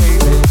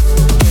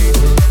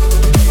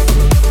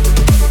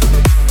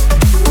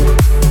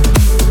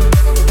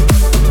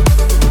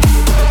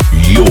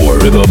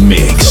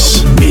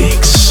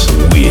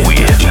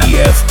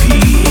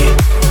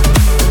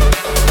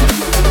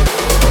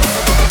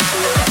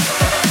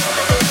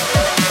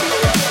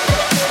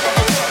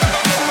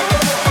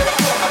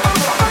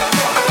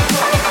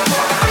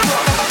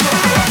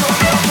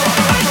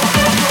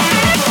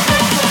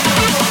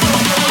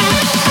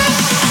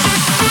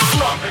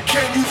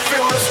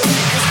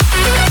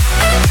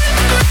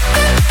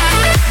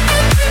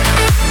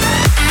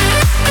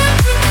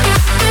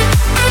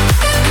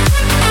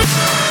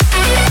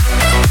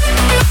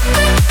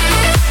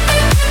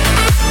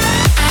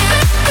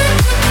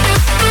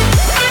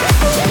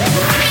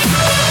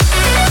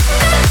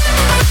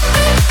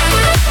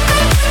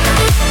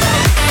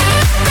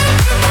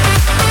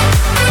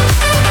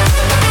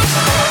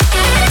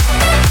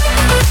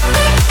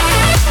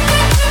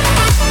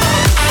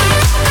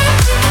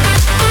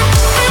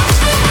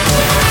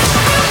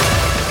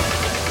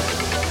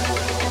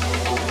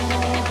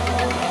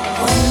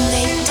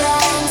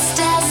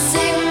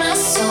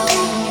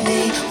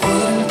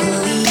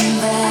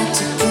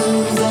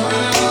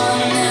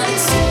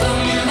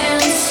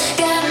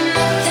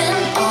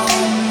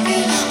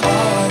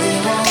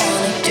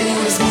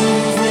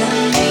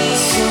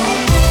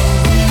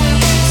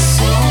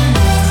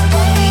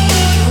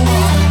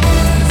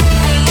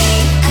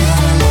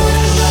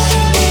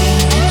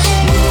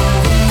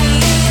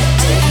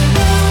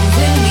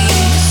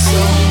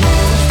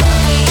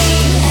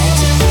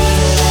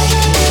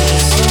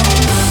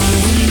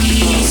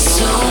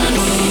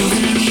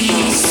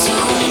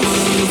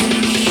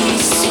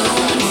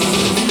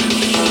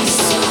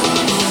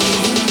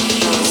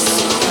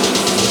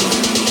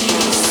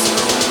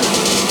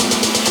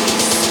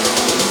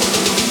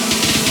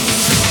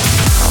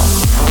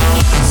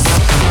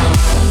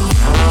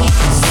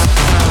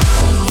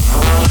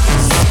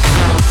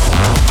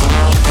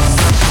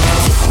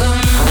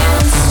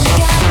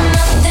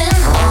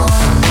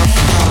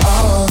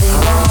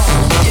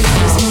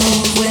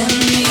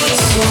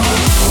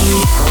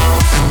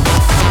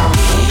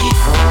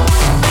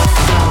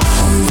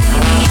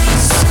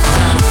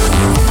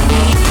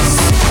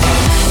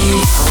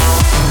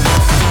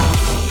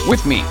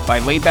 With Me by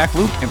Laidback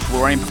Luke and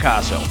Florian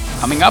Picasso.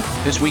 Coming up,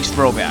 this week's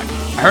throwback.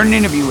 I heard an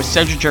interview with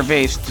Cedric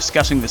Gervais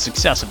discussing the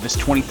success of this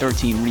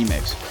 2013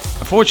 remix.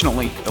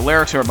 Unfortunately, the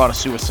lyrics are about a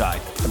suicide,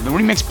 but the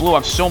remix blew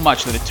up so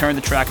much that it turned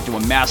the track into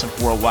a massive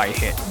worldwide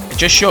hit. It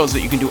just shows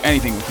that you can do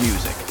anything with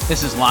music.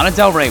 This is Lana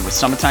Del Rey with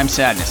Summertime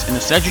Sadness in the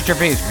Cedric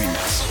Gervais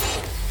remix.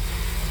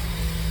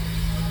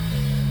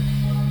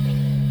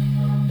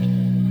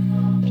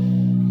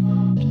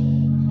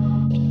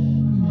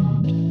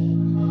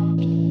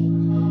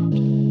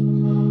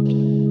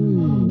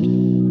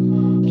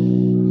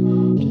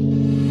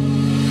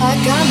 I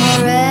got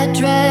my red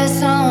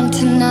dress on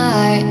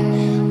tonight,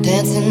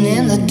 dancing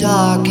in the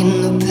dark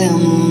in the pale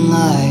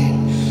moonlight.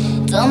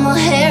 Done my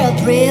hair up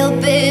real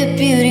big,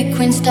 beauty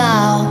queen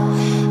style,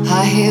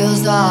 high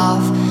heels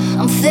off,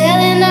 I'm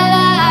feeling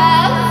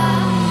alive.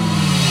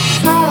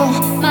 Oh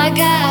my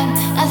God,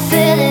 I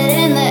feel it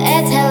in the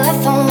air,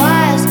 telephone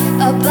wires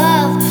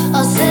above,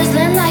 all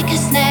sizzling like a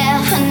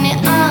snare. Honey,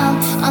 I'm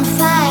on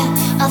fire,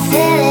 I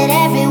feel it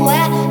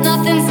everywhere,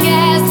 nothing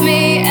scares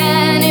me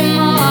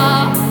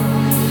anymore.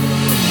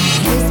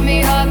 Kiss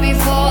me hard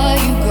before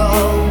you go.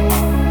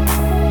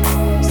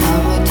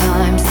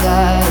 Summertime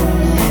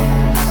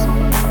sadness.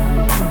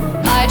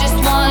 I just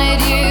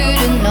wanted you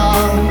to know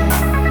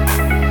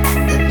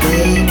that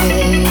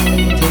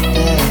baby, the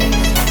best.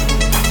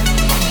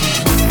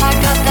 I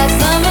got that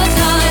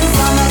summertime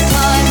sadness.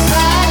 Summertime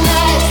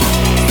sadness.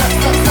 Got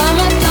that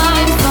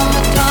summertime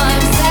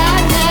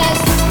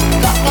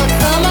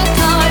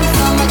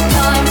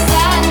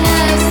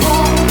sadness. Oh,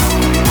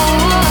 oh, oh.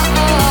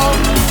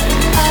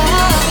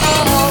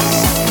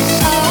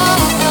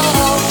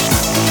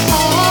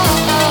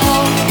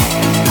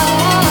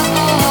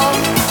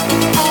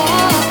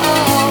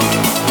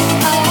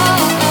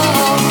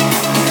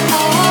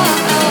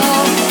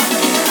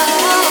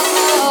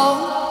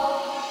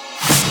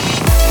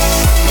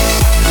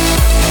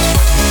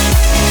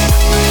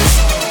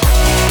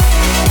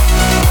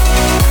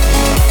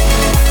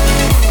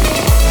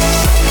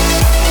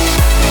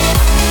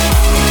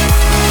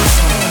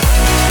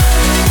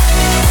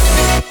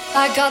 I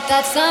got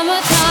that summertime. I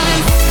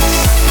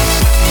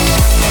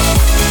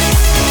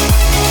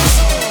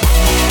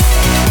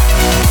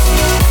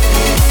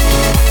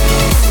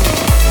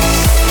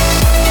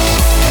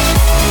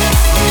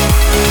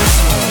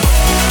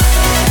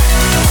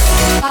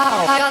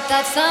got that summertime. I got that summertime. I got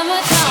that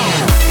summertime.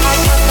 I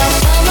got that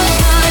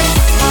summertime.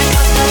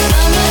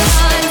 Summertime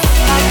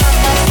sadness. I got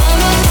that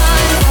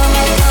summertime.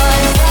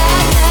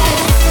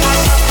 I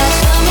got that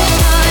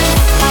summertime.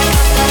 I got that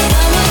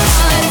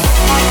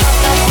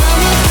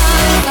summertime.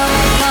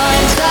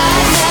 Summertime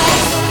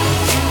sadness.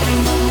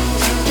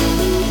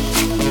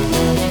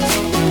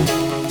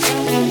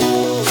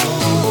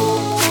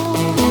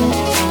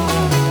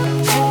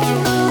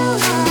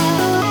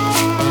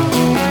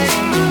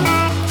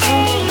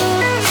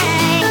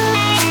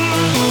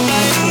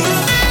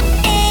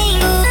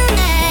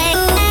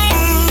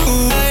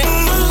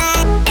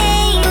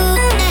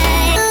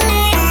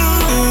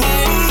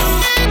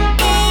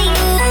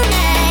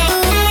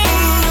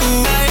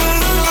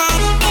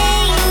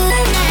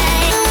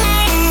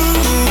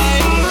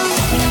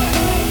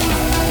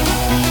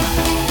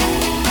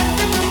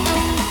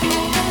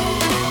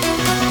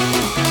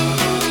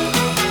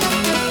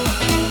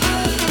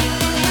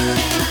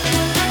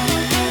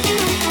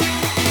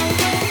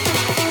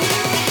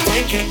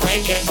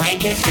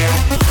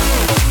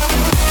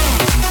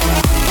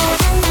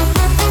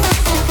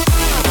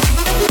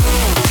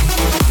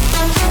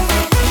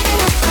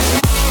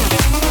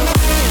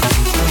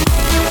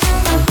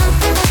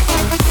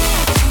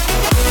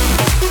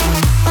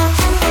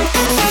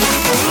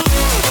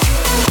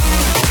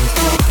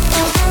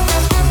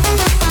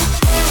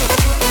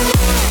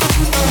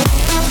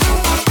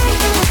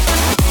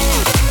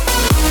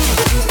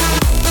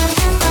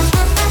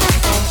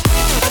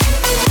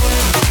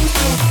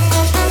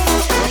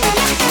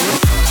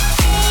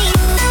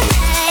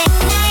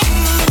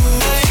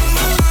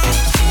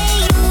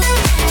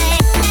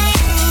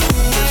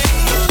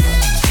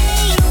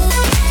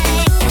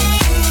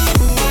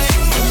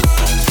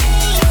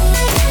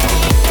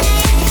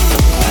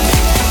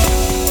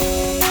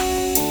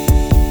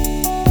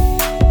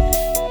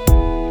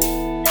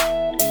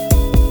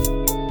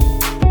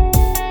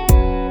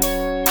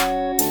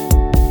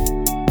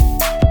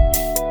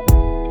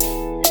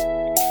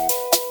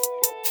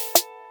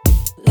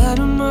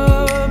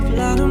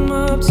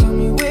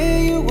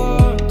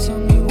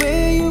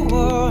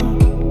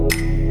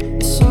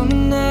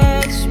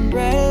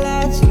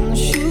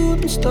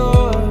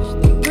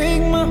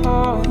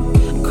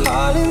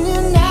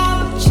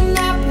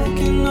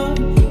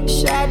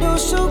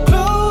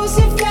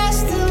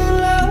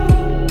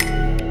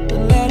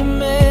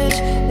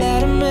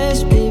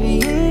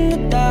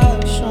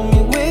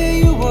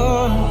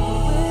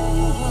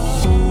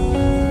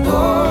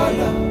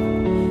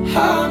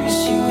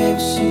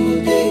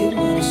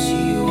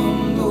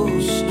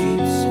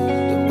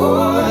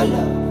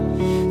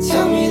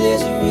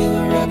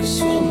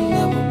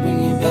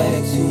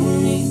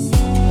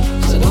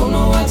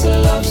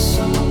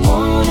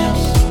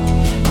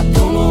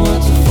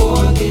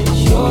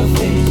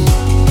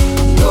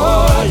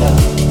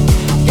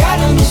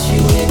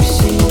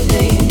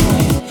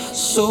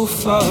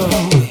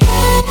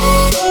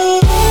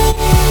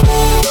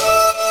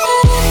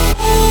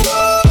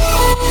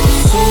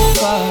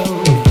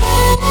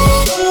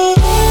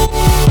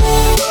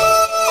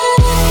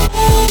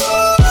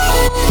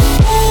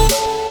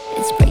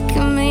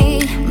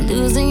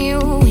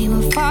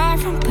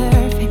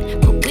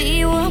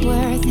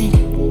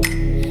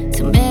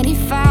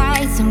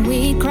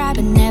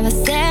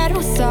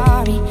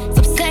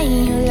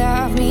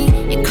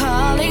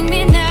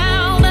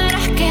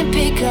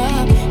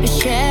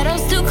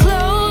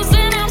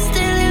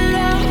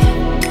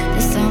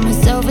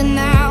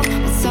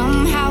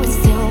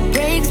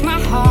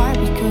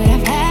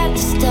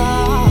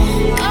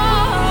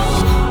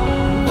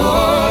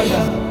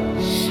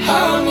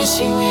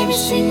 you every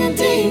single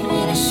day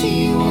when I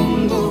see you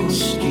on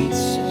those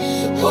streets.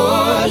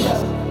 Oh,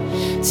 love,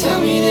 tell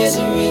me there's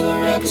a river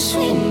I could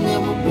swim that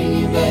will bring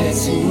you back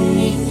to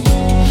me.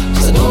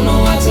 'Cause I don't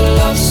know how to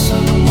love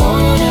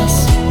someone else.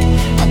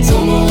 I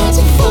don't know how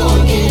to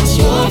forget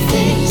your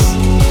face.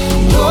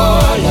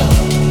 Oh, love,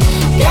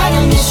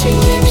 gotta miss you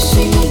every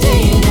single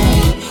day and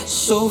I'm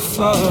so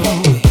far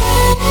away.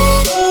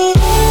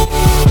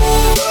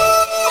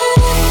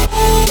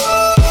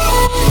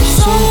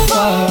 So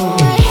far away.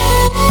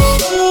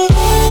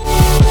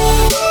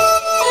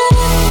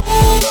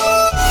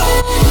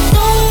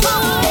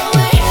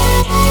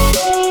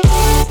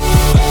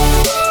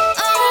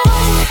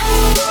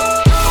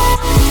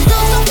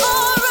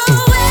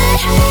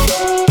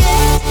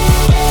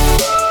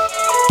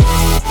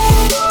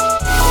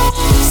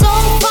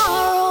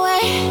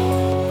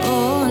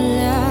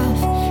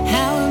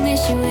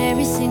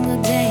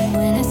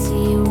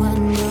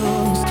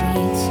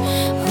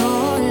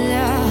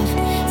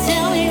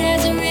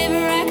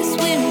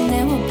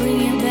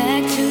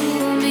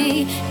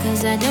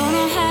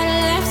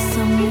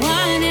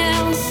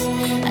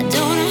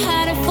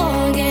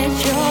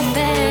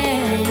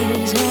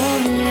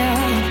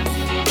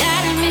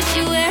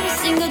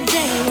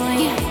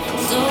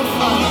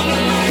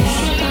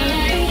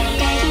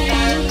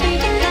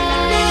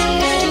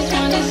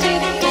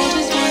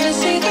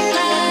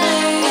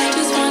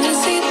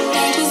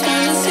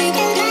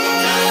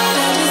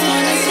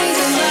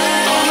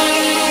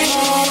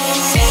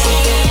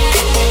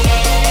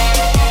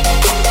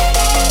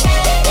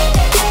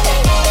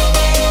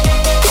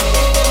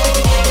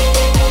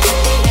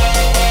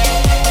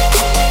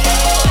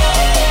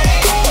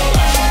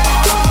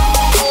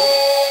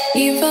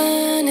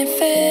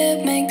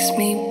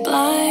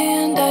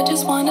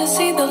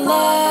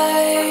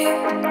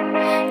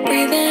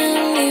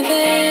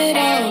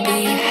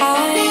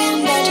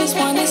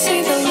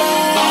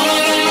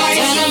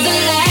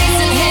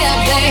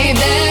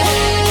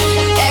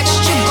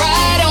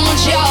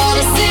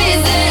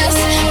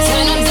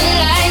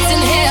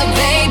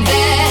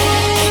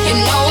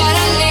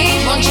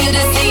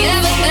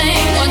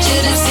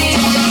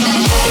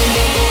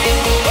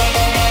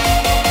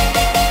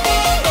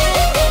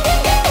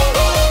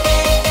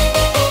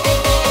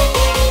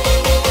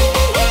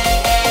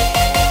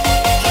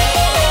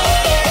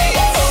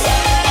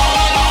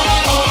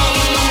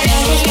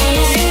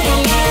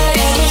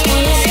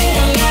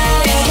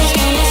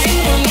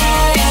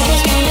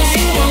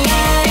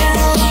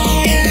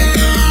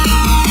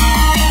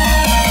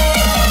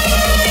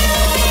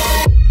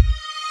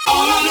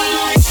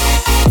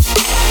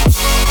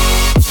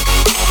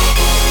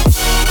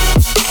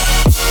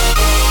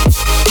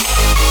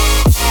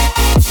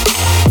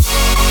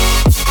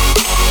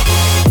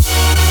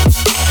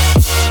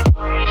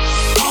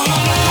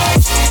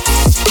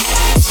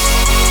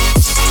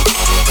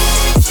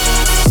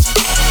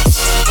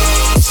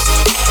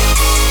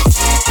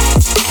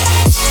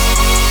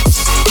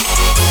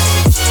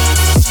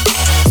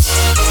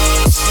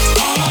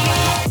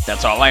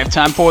 That's all I have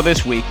time for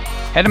this week.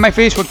 Head to my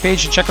Facebook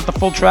page to check out the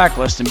full track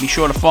list and be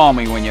sure to follow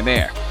me when you're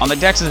there. On the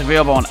Decks is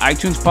available on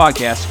iTunes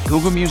Podcasts,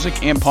 Google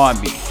Music, and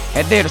Podbean.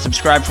 Head there to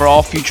subscribe for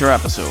all future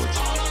episodes.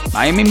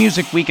 Miami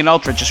Music Week in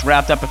Ultra just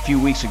wrapped up a few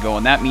weeks ago,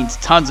 and that means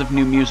tons of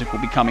new music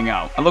will be coming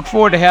out. I look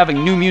forward to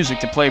having new music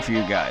to play for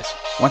you guys.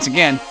 Once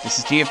again, this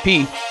is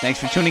DFP. Thanks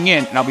for tuning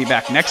in, and I'll be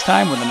back next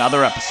time with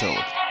another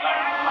episode.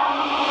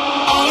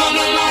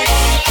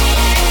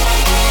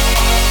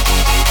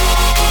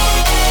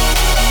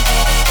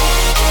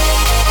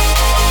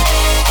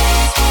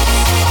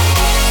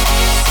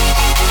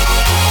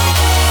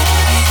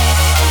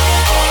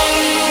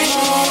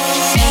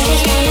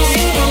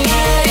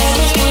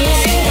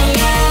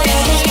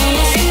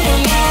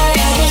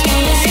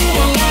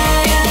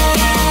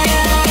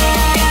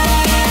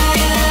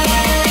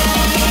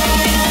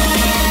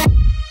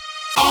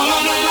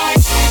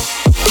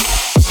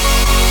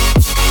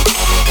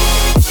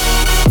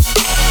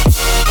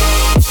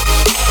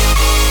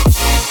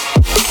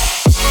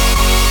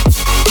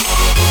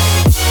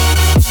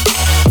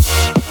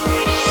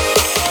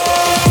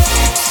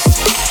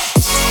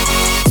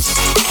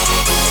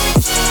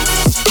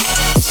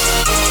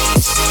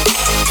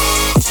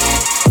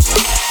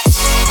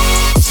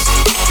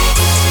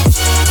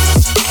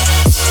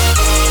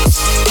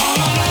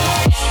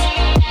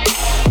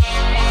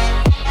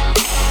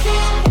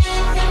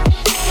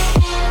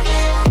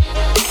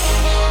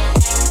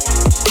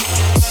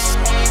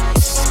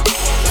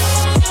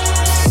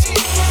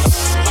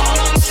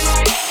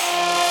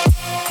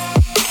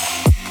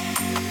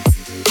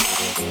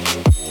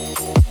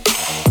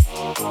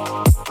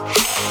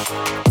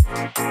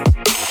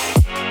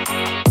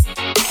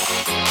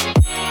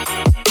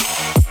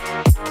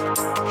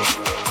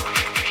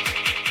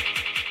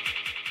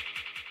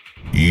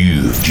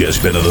 You've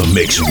just been in the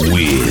mix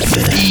with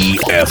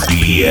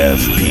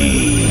DFP.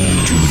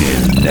 Tune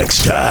in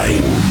next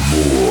time.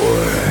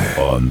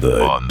 More on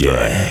the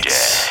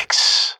decks.